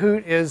a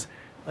Kahoot is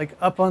like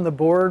up on the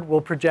board, we'll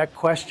project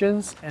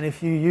questions, and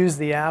if you use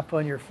the app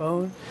on your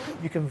phone,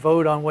 you can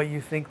vote on what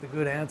you think the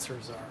good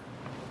answers are,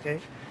 okay?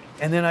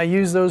 And then I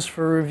use those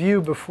for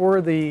review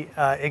before the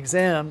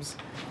exams.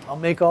 I'll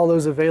make all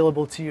those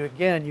available to you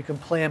again. You can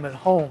play them at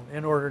home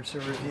in order to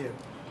review,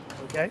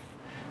 okay?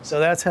 So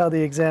that's how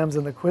the exams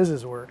and the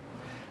quizzes work.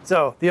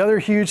 So the other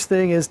huge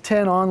thing is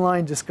 10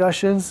 online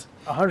discussions,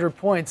 100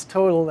 points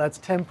total. That's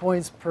 10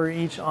 points per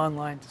each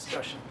online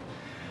discussion.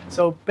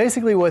 So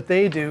basically what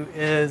they do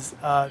is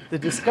the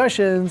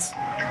discussions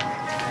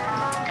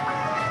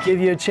give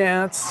you a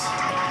chance.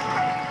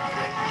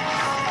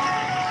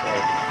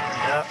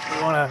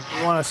 Yeah,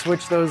 we want to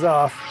switch those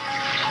off.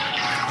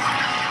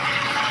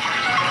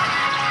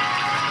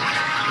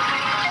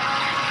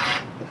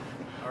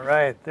 All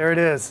right, there it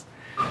is.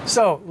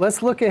 So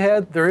let's look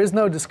ahead. There is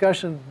no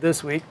discussion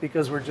this week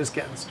because we're just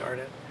getting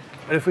started.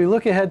 But if we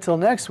look ahead till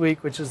next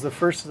week, which is the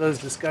first of those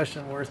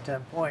discussions worth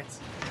 10 points,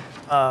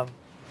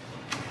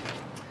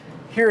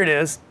 here it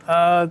is.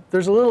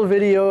 There's a little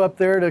video up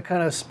there to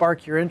kind of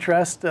spark your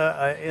interest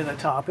in the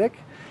topic.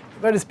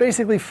 But it's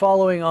basically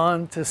following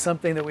on to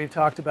something that we've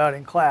talked about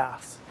in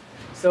class.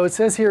 So it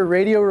says here,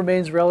 radio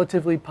remains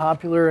relatively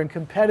popular and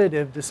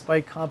competitive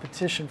despite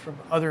competition from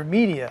other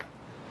media.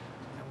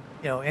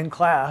 You know, in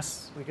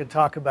class, we could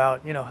talk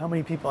about, you know, how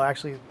many people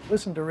actually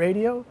listen to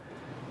radio,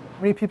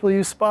 how many people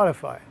use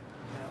Spotify.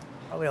 You know,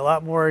 probably a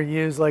lot more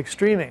use like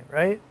streaming,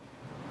 right?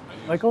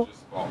 Michael?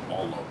 Just all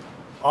of them.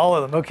 All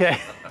of them,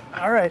 okay.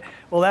 All right.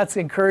 Well, that's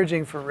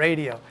encouraging for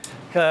radio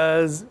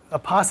because a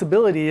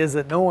possibility is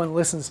that no one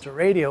listens to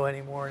radio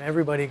anymore and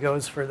everybody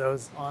goes for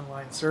those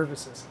online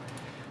services.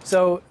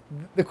 So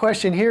the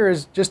question here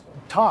is just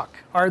talk.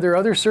 Are there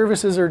other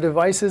services or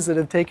devices that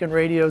have taken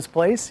radio's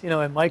place? You know,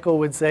 and Michael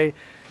would say,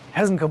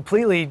 hasn't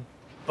completely,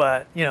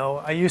 but you know,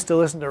 I used to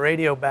listen to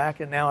radio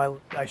back and now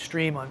I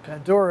stream on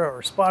Pandora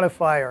or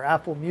Spotify or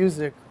Apple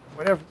Music,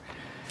 whatever.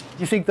 Do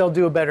you think they'll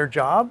do a better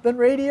job than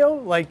radio?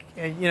 Like,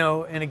 you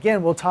know, and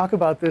again, we'll talk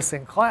about this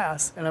in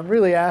class, and I'm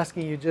really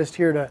asking you just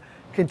here to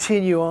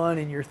continue on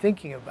in your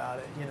thinking about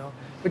it, you know.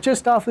 But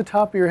just off the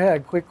top of your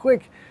head, quick,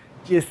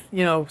 you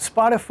know,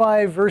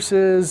 Spotify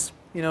versus,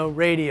 you know,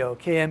 radio,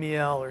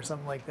 KMEL or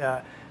something like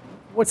that.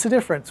 What's the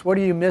difference? What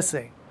are you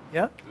missing?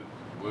 Yeah?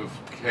 With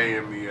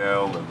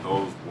KMEL and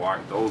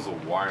those are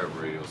wired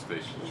radio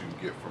stations you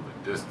can get from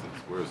a distance,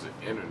 whereas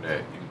the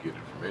internet, you can get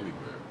it from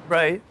anywhere.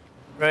 Right,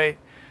 right.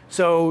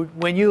 So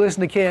when you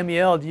listen to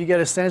KMEL, do you get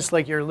a sense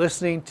like you're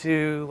listening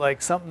to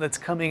like something that's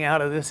coming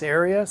out of this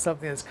area,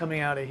 something that's coming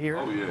out of here?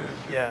 Oh yeah.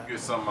 Yeah. If you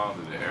get something out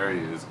of the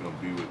area, it's going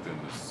to be within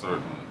a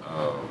certain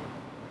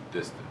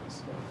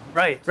distance.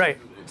 Right, right.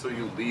 Until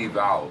you leave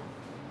out,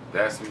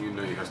 that's when you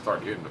know you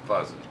start hearing the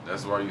buzzing.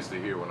 That's what I used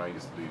to hear when I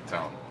used to leave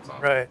town all the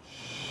time. Right,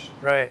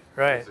 right,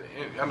 right.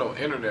 I know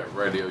internet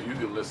radio, you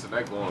can listen to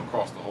that going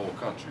across the whole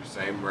country,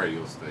 same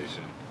radio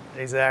station.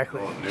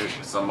 Exactly.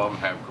 Some of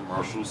them have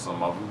commercials,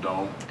 some of them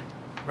don't.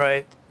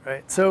 Right,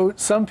 right. So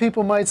some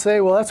people might say,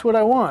 well, that's what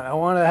I want. I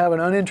want to have an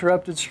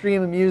uninterrupted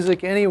stream of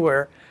music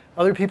anywhere.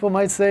 Other people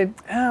might say,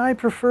 I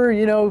prefer,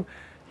 you know,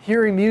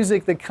 hearing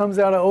music that comes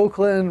out of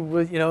Oakland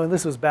with, you know, and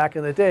this was back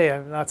in the day.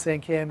 I'm not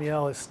saying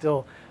KMEL is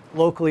still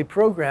locally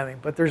programming,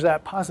 but there's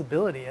that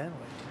possibility anyway.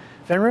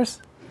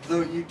 Fenris?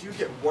 Though you do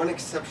get one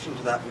exception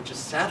to that, which is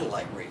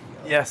satellite radio.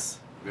 Yes,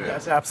 Yeah.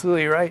 that's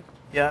absolutely right.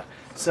 Yeah.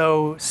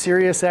 So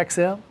Sirius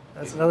XM,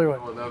 that's another one.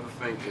 You know, another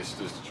thing is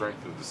the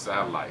strength of the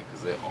satellite,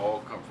 because they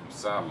all come from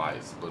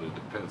satellites, but it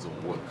depends on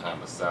what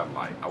kind of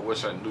satellite. I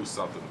wish I knew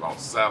something about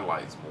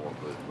satellites more,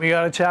 but... We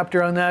got a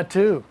chapter on that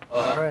too.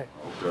 All right.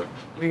 Okay.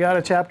 We got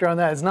a chapter on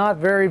that. It's not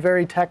very,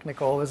 very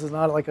technical. This is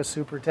not like a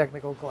super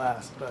technical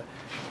class, but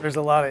there's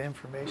a lot of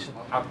information.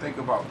 I think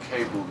about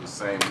cable the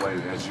same way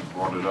as you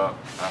brought it up.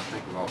 I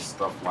think about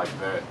stuff like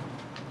that.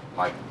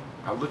 Like,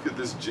 I look at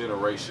this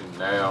generation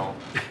now,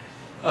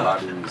 a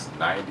lot of these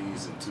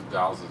 90s and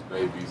 2000s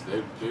babies,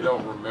 they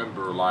don't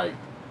remember, like,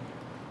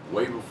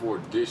 way before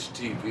dish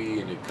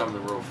TV and it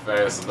coming real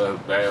fast and other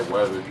bad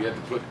weather. You had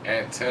to put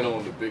antenna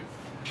on the big,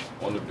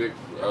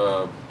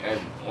 and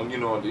on, you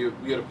know, you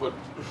had to put,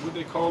 what do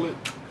they call it?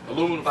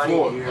 Aluminum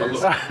foil.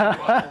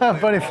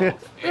 Funny feel.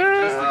 Just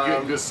to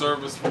get good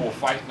service for a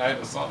fight night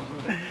or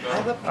something.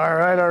 All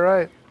right, all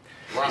right.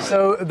 Right.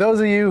 So those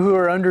of you who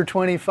are under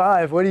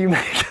 25, what do you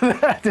make of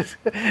that?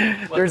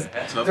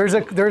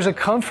 there's a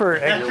comfort.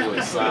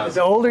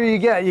 The older you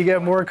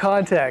get more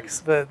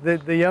context. But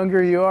the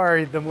younger you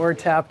are, the more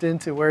tapped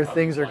into where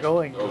things are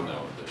going.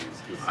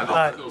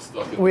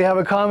 We have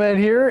a comment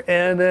here,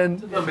 and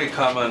then Let me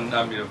comment.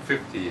 I'm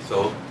 50,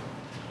 so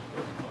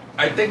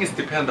I think it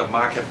depends on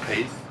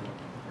marketplace.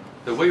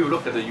 The way you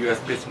look at the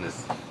U.S.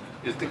 business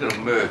is they're going to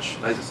merge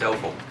like the cell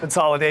phone.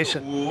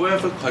 consolidation.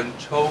 Whoever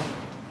control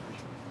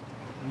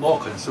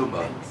more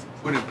consumer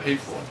will pay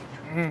for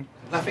it.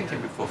 Nothing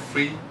can be for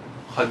free,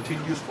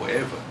 continues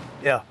forever.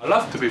 Yeah. I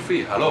love to be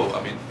free. Hello,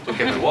 I mean, don't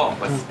get me wrong,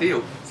 but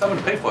still,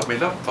 someone pay for it. May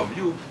not from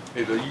you.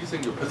 Maybe they're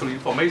using your personal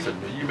information,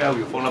 your email,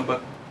 your phone number.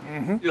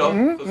 You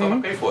know, so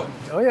someone pay for it.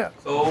 Oh yeah.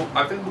 So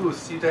I think we will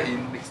see that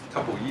in the next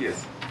couple of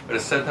years, whether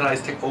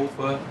centralized take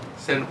over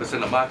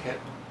 70% of market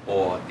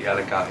or the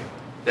other guy.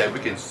 Then we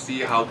can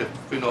see how they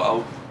funnel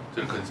out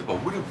to the consumer.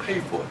 Will you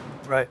pay for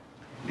it? Right.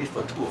 At least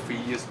for 2 or 3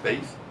 years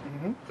base.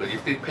 But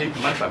if they pay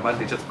month by month,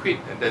 they just quit,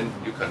 and then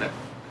you connect.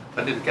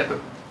 And then to get the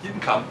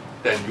income,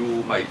 then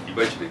you might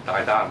eventually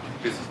die down.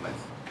 Business might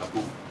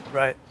kaboom.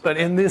 Right. But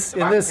in this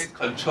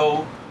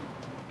control,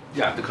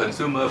 yeah, the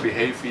consumer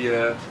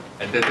behavior,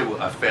 and then it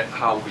will affect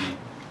how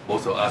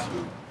most of us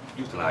will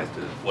utilize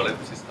the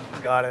whatever system.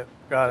 Got it.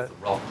 Got it.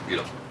 Rough,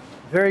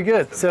 Very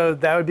good. So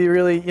that would be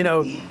really,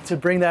 to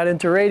bring that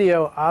into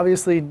radio,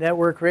 obviously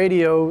network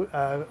radio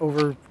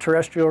over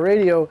terrestrial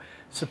radio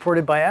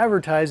supported by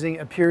advertising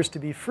appears to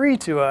be free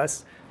to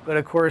us. But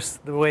of course,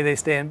 the way they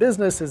stay in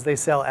business is they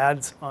sell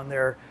ads on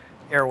their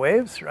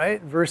airwaves,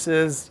 right?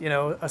 Versus,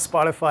 a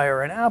Spotify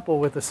or an Apple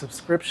with a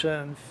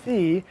subscription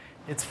fee,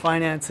 it's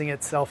financing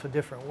itself a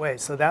different way.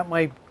 So that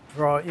might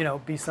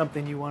be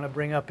something you want to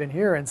bring up in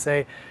here and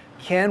say,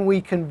 can we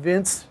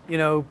convince,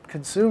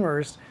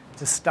 consumers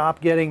to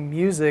stop getting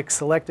music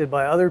selected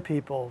by other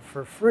people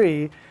for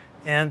free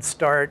and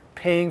start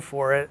paying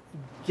for it,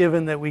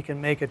 given that we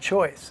can make a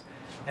choice?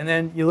 And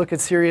then you look at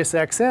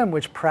SiriusXM,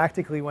 which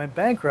practically went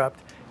bankrupt,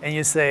 and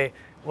you say,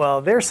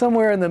 well, they're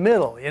somewhere in the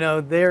middle.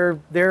 They're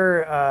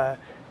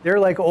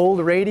like old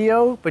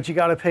radio, but you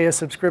got to pay a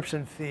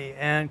subscription fee.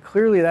 And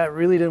clearly that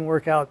really didn't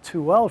work out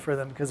too well for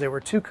them because there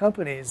were two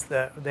companies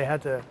that they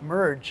had to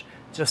merge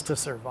just to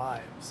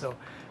survive. So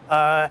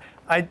I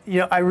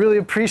really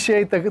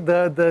appreciate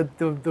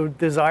the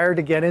desire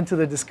to get into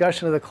the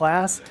discussion of the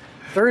class.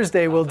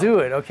 Thursday we'll do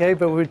it, okay?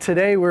 But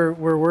today we're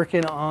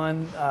working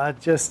on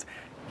just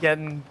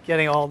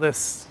getting all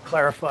this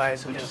clarified.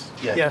 So just,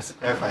 yes. to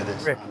clarify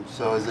this. Rick.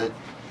 So is it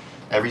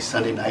every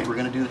Sunday night we're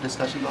going to do the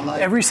discussions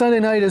online? Every Sunday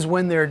night is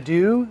when they're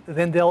due.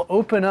 Then they'll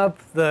open up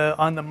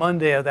on the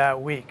Monday of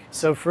that week.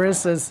 So for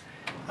instance,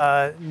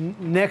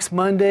 next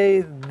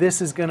Monday,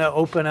 this is going to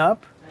open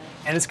up,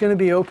 and it's going to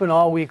be open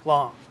all week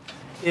long.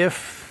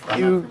 If I'm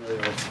you, not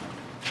familiar with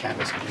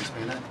Canvas. Can you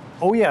explain that?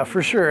 oh yeah,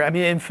 for sure. I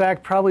mean, in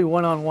fact, probably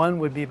one-on-one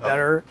would be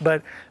better.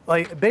 But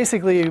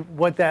basically,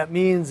 what that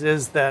means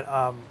is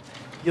that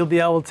you'll be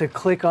able to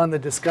click on the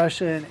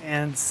discussion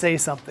and say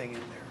something in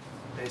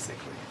there,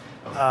 basically.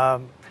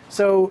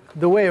 So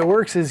the way it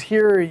works is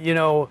here,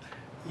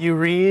 you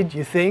read,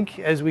 you think,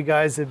 as we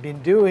guys have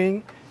been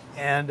doing,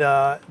 and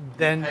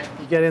then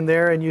you get in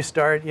there and you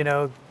start,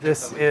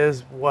 this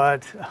is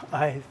what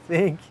I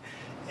think,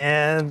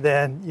 and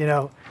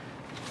then,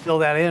 fill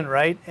that in,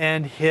 right?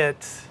 And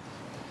hit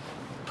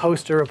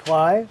post or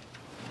reply,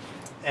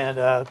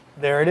 and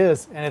there it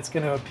is, and it's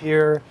going to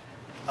appear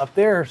up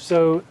there.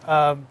 So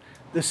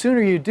the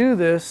sooner you do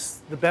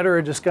this, the better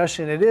a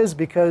discussion it is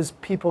because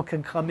people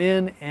can come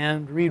in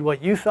and read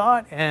what you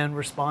thought and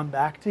respond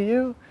back to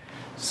you.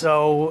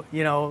 So,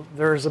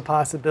 there's a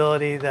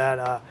possibility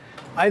that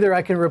either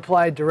I can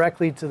reply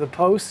directly to the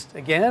post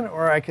again,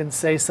 or I can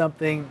say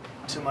something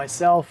to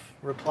myself,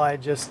 reply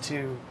just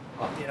to,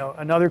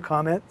 another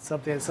comment,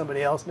 something that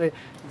somebody else made,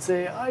 and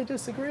say, I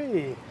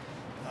disagree.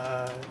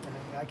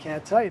 I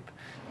can't type.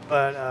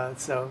 But and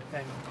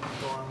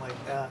go on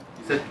like that.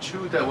 Is it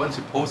true that once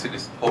you post it,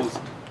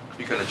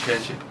 you're gonna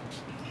change it?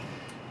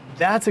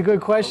 That's a good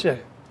question.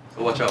 Okay.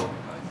 So watch out.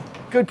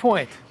 Good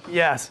point.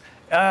 Yes.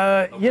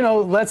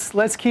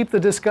 Let's keep the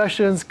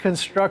discussions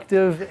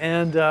constructive,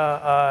 and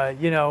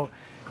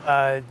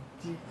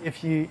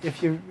if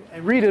you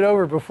read it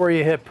over before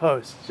you hit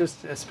post,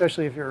 just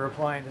especially if you're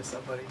replying to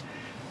somebody,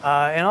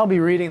 and I'll be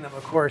reading them,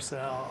 of course,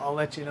 and I'll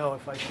let you know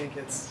if I think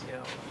it's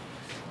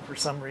for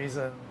some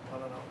reason, I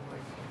don't know,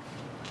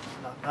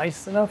 not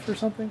nice enough or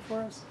something for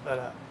us.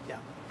 But yeah.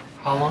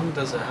 How long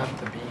does it have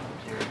to be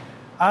here?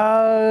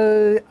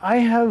 I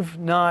have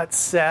not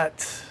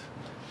set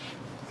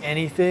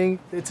anything.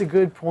 It's a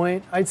good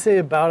point. I'd say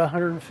about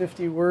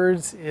 150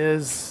 words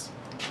is,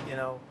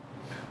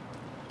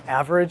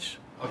 average.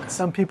 Okay.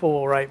 Some people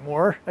will write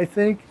more, I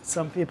think.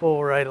 Some people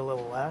will write a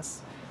little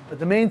less. But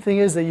the main thing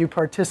is that you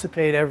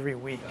participate every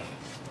week.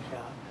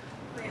 Yeah.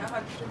 Like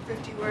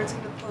 150 words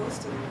in the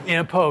post. In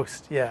a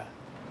post, yeah.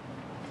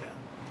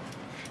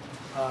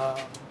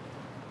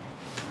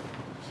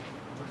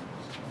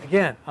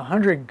 Again,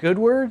 100 good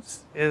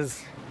words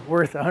is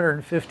worth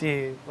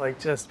 150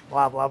 just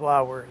blah blah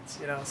blah words,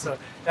 So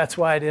that's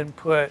why I didn't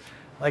put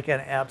like an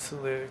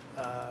absolute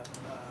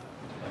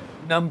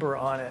number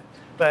on it.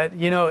 But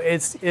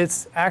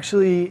it's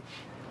actually,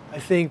 I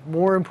think,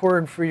 more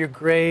important for your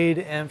grade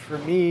and for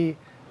me,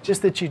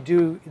 just that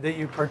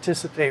you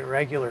participate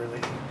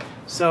regularly.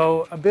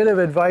 So a bit of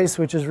advice,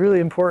 which is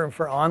really important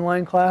for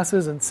online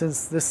classes, and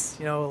since this,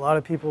 a lot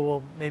of people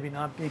will maybe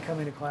not be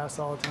coming to class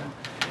all the time,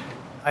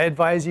 I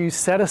advise you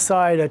set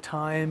aside a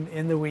time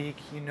in the week.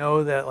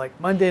 That like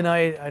Monday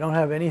night, I don't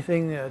have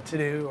anything to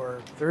do,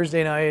 or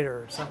Thursday night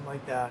or something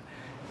like that,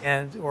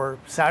 or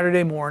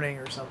Saturday morning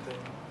or something,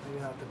 maybe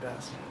not the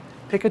best.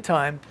 Pick a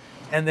time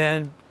and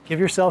then give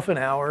yourself an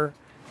hour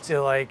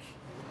to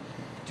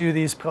do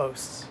these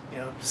posts.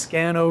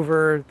 Scan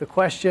over the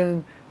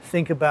question,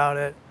 think about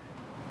it,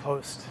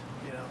 post,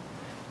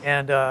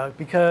 and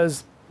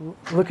because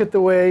look at the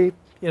way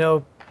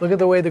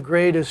the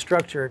grade is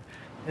structured.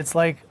 It's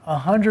like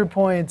 100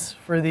 points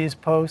for these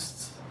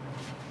posts,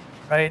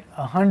 right?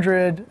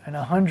 100 and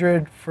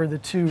 100 for the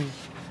two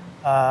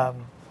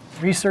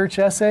research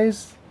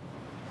essays,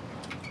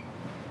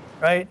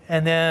 right?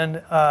 And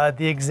then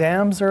the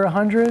exams are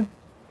 100,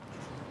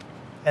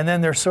 and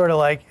then there's sort of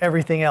like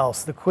everything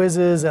else, the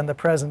quizzes and the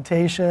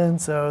presentation.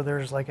 So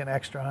there's like an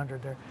extra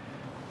 100 there.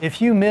 If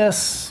you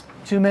miss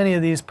too many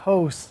of these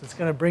posts, it's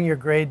going to bring your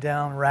grade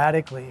down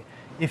radically.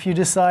 If you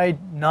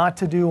decide not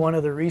to do one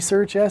of the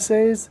research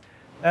essays,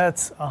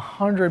 that's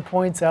 100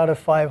 points out of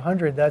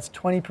 500. That's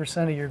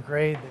 20% of your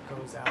grade that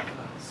goes out.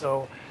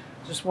 So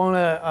just want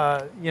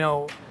to,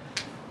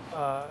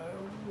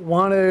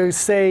 want to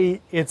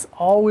say it's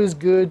always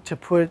good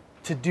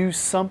to do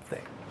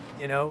something,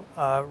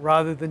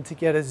 rather than to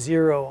get a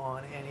 0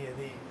 on any of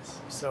these.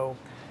 So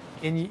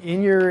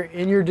in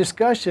your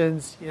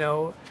discussions,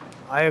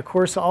 I of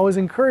course always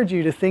encourage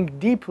you to think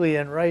deeply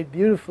and write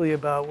beautifully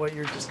about what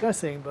you're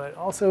discussing, but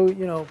also,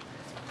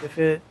 if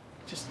it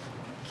just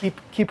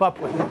keep up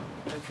with it.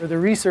 And for the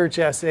research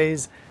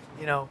essays,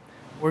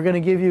 we're going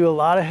to give you a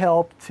lot of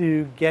help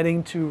to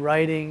getting to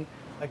writing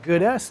a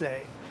good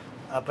essay,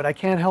 but I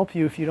can't help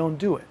you if you don't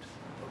do it.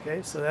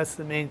 Okay, so that's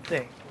the main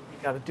thing. You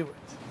got to do it.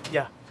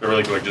 Yeah. So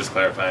really quick, just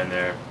clarifying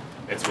there,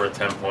 it's worth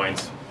 10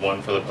 points,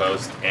 1 for the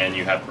post, and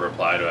you have to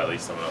reply to at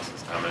least someone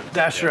else's comment.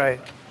 That's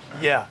right.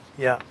 Yeah.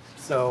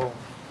 So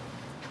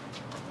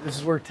this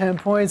is worth 10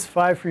 points,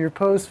 5 for your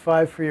post,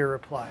 5 for your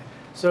reply.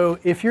 So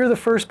if you're the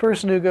first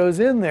person who goes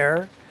in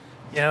there,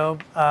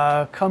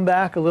 come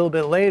back a little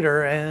bit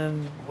later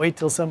and wait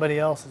till somebody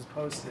else has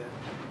posted.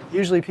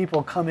 Usually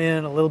people come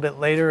in a little bit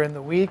later in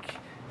the week,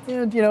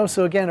 and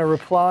so again, a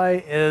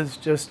reply is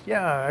just,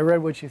 yeah, I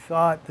read what you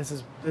thought. This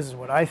is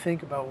what I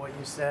think about what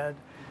you said.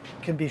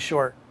 It can be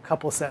short,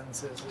 couple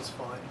sentences is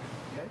fine.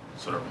 Okay.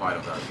 So the reply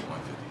don't gotta be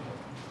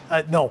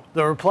 150. No,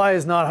 the reply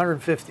is not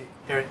 150,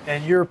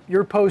 and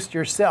your post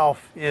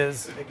yourself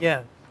is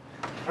again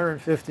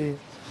 150.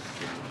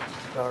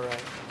 All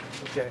right.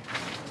 Okay.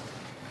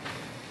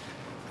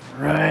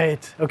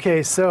 Right.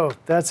 Okay, so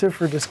that's it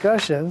for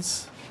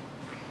discussions.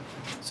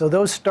 So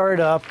those start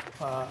up,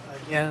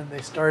 again,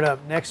 they start up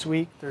next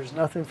week. There's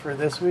nothing for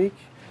this week,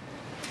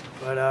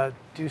 but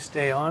do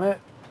stay on it.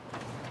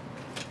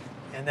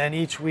 And then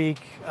each week,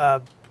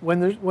 when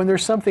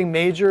there's something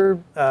major,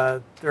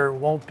 there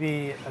won't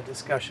be a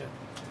discussion,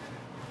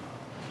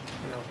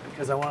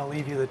 because I want to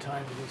leave you the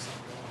time to do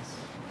something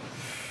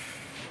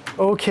else.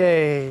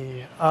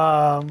 Okay.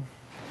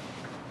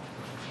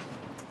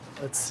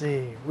 Let's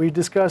see, we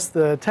discussed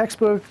the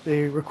textbook,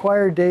 the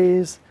required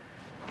days,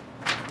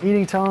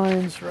 meeting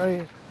times,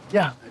 right?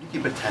 Yeah. How do you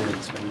keep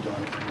attendance when you're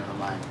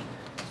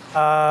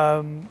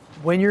online?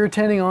 When you're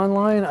attending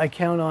online, I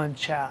count on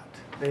chat,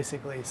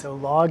 basically. So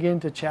log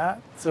into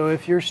chat. So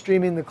if you're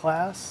streaming the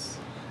class,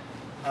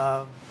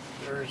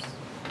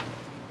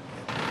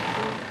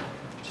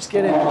 just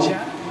get into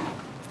chat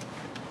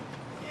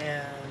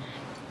and,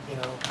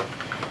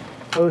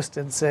 post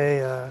and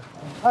say,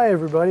 hi,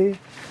 everybody.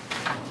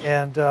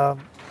 And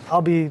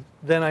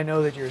then I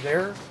know that you're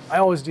there. I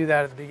always do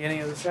that at the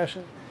beginning of the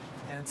session.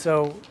 And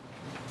so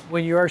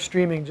when you are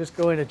streaming, just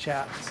go into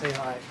chat and say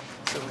hi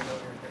so we know you're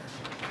there.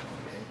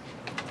 Okay.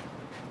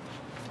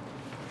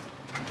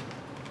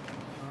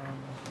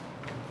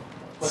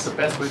 What's the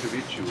best way to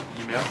reach you?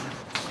 Email?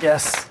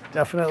 Yes,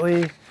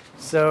 definitely.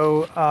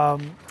 So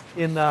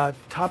in the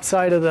top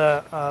side of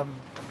the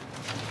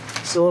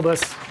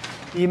syllabus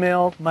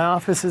email, my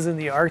office is in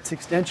the Arts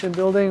Extension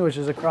building, which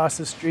is across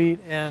the street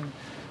in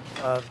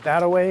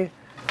that-a-way.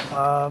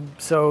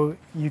 So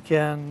you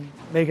can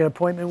make an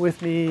appointment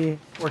with me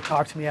or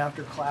talk to me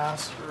after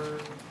class or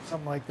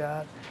something like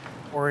that,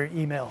 or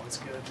email is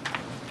good.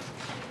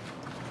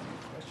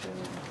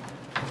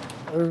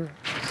 Question?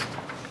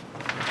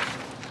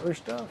 Other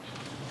stuff?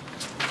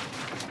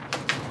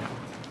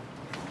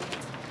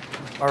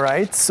 All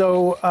right,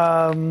 so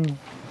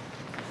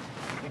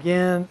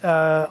again,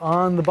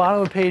 on the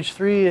bottom of page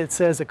 3, it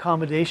says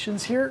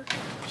accommodations here.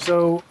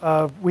 So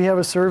we have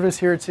a service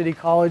here at City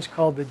College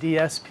called the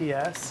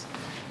DSPS,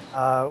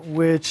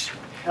 which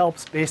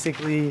helps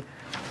basically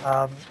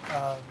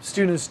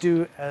students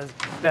do as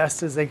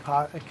best as they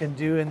can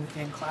do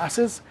in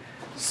classes.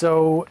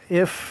 So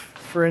if,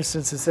 for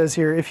instance, it says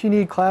here, if you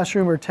need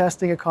classroom or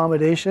testing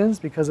accommodations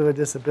because of a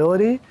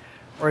disability,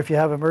 or if you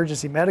have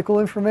emergency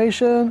medical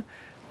information,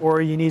 or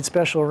you need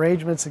special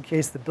arrangements in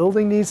case the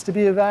building needs to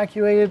be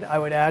evacuated, I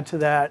would add to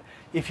that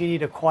if you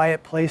need a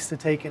quiet place to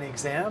take an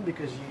exam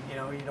because you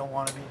don't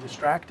want to be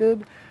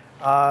distracted,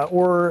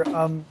 or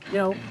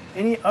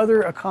any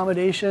other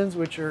accommodations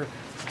which are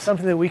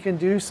something that we can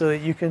do so that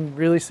you can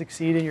really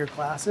succeed in your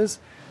classes.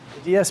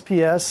 The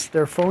DSPS,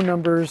 their phone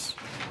numbers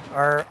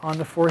are on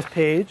the 4th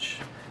page.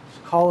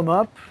 So call them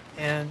up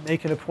and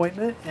make an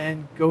appointment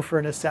and go for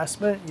an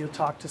assessment. You'll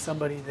talk to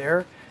somebody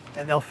there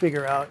and they'll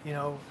figure out,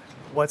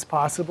 what's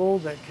possible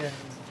that can,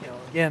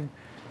 again,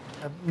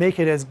 make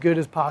it as good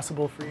as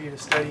possible for you to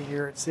study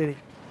here at City,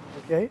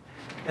 okay?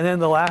 And then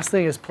the last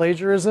thing is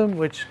plagiarism,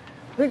 which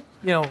I think,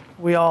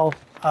 we all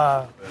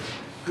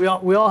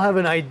have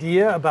an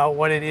idea about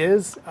what it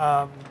is.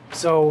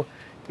 So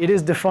it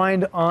is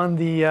defined on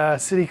the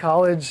City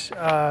College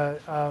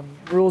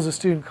Rules of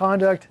Student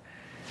Conduct.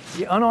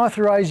 The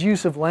unauthorized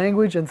use of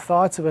language and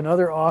thoughts of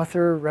another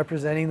author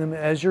representing them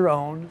as your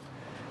own,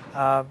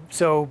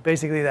 So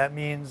basically that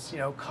means,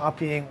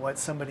 copying what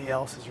somebody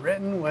else has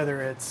written,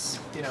 whether it's,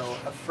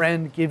 a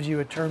friend gives you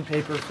a term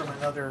paper from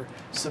another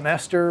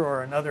semester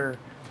or another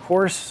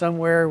course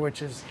somewhere,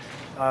 which is,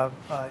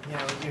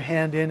 you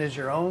hand in as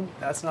your own.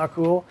 That's not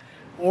cool.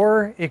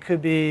 Or it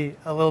could be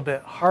a little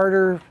bit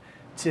harder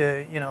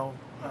to,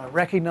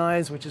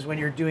 recognize, which is when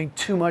you're doing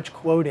too much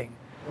quoting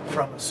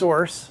from a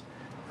source,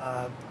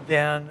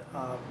 then,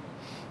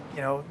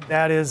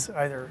 that is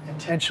either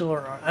intentional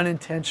or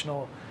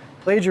unintentional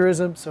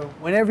plagiarism. So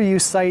whenever you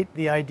cite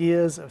the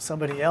ideas of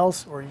somebody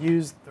else or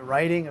use the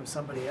writing of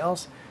somebody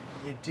else,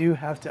 you do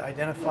have to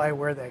identify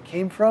where that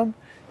came from.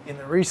 In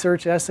the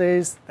research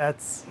essays,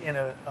 that's in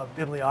a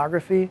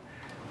bibliography.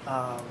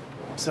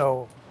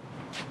 So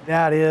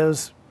that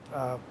is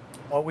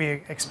what we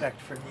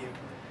expect from you.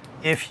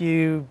 If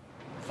you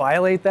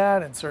violate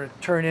that and sort of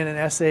turn in an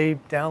essay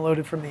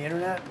downloaded from the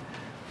internet,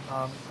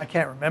 I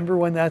can't remember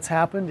when that's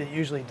happened. It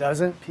usually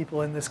doesn't.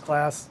 People in this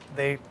class,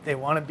 they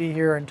want to be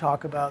here and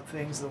talk about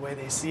things the way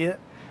they see it.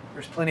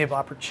 There's plenty of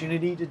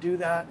opportunity to do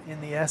that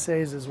in the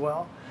essays as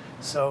well.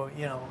 So,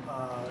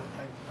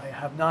 I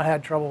have not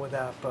had trouble with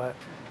that, but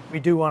we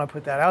do want to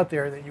put that out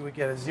there that you would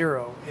get a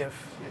 0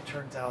 if it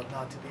turns out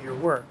not to be your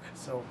work.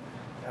 So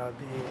that would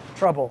be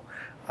trouble.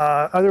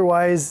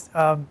 Otherwise,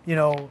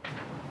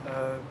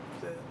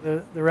 the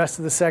rest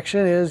of the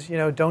section is,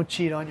 don't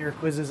cheat on your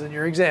quizzes and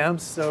your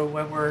exams. So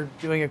when we're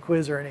doing a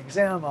quiz or an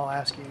exam, I'll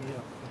ask you,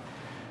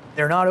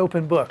 they're not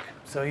open book.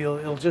 So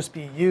it'll just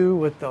be you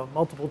with the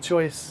multiple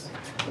choice,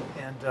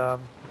 and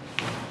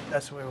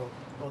that's the way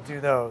we'll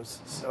do those.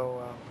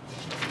 So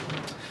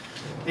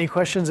any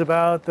questions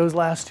about those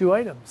last 2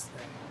 items?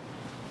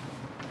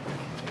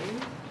 Okay,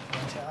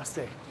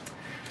 fantastic.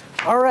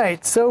 All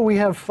right, so we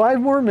have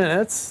 5 more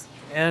minutes.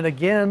 And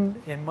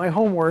again, in my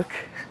homework,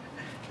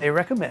 they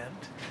recommend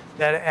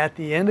that at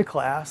the end of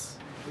class,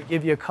 we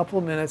give you a couple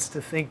of minutes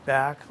to think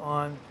back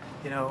on,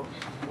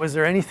 was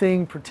there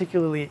anything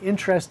particularly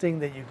interesting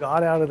that you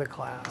got out of the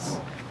class?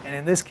 And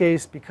in this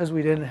case, because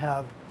we didn't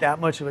have that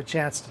much of a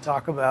chance to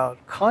talk about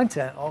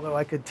content, although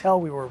I could tell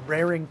we were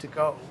raring to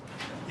go,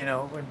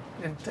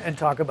 and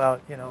talk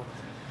about,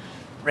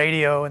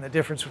 radio and the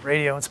difference with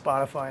radio and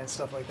Spotify and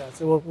stuff like that.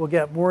 So we'll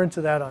get more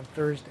into that on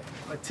Thursday.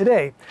 But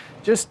today,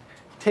 just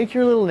take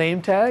your little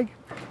name tag,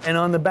 and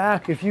on the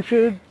back, if you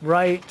could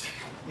write,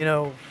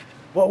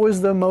 what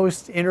was the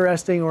most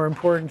interesting or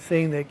important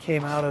thing that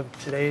came out of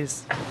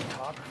today's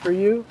talk for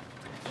you?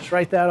 Just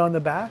write that on the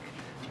back,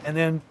 and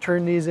then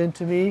turn these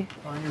into me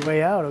on your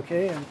way out,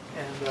 okay? And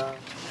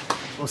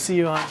we'll see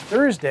you on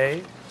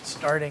Thursday,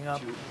 starting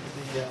up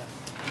the.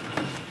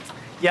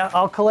 Yeah,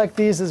 I'll collect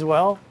these as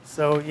well.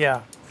 So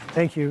yeah,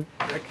 thank you,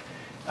 Rick.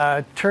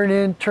 Turn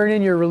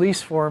in your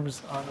release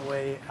forms on the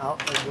way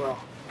out as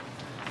well.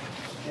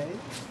 Okay.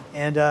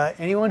 And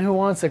anyone who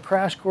wants a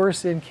crash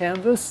course in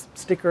Canvas,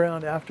 stick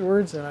around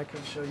afterwards and I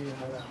can show you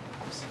how that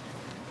works.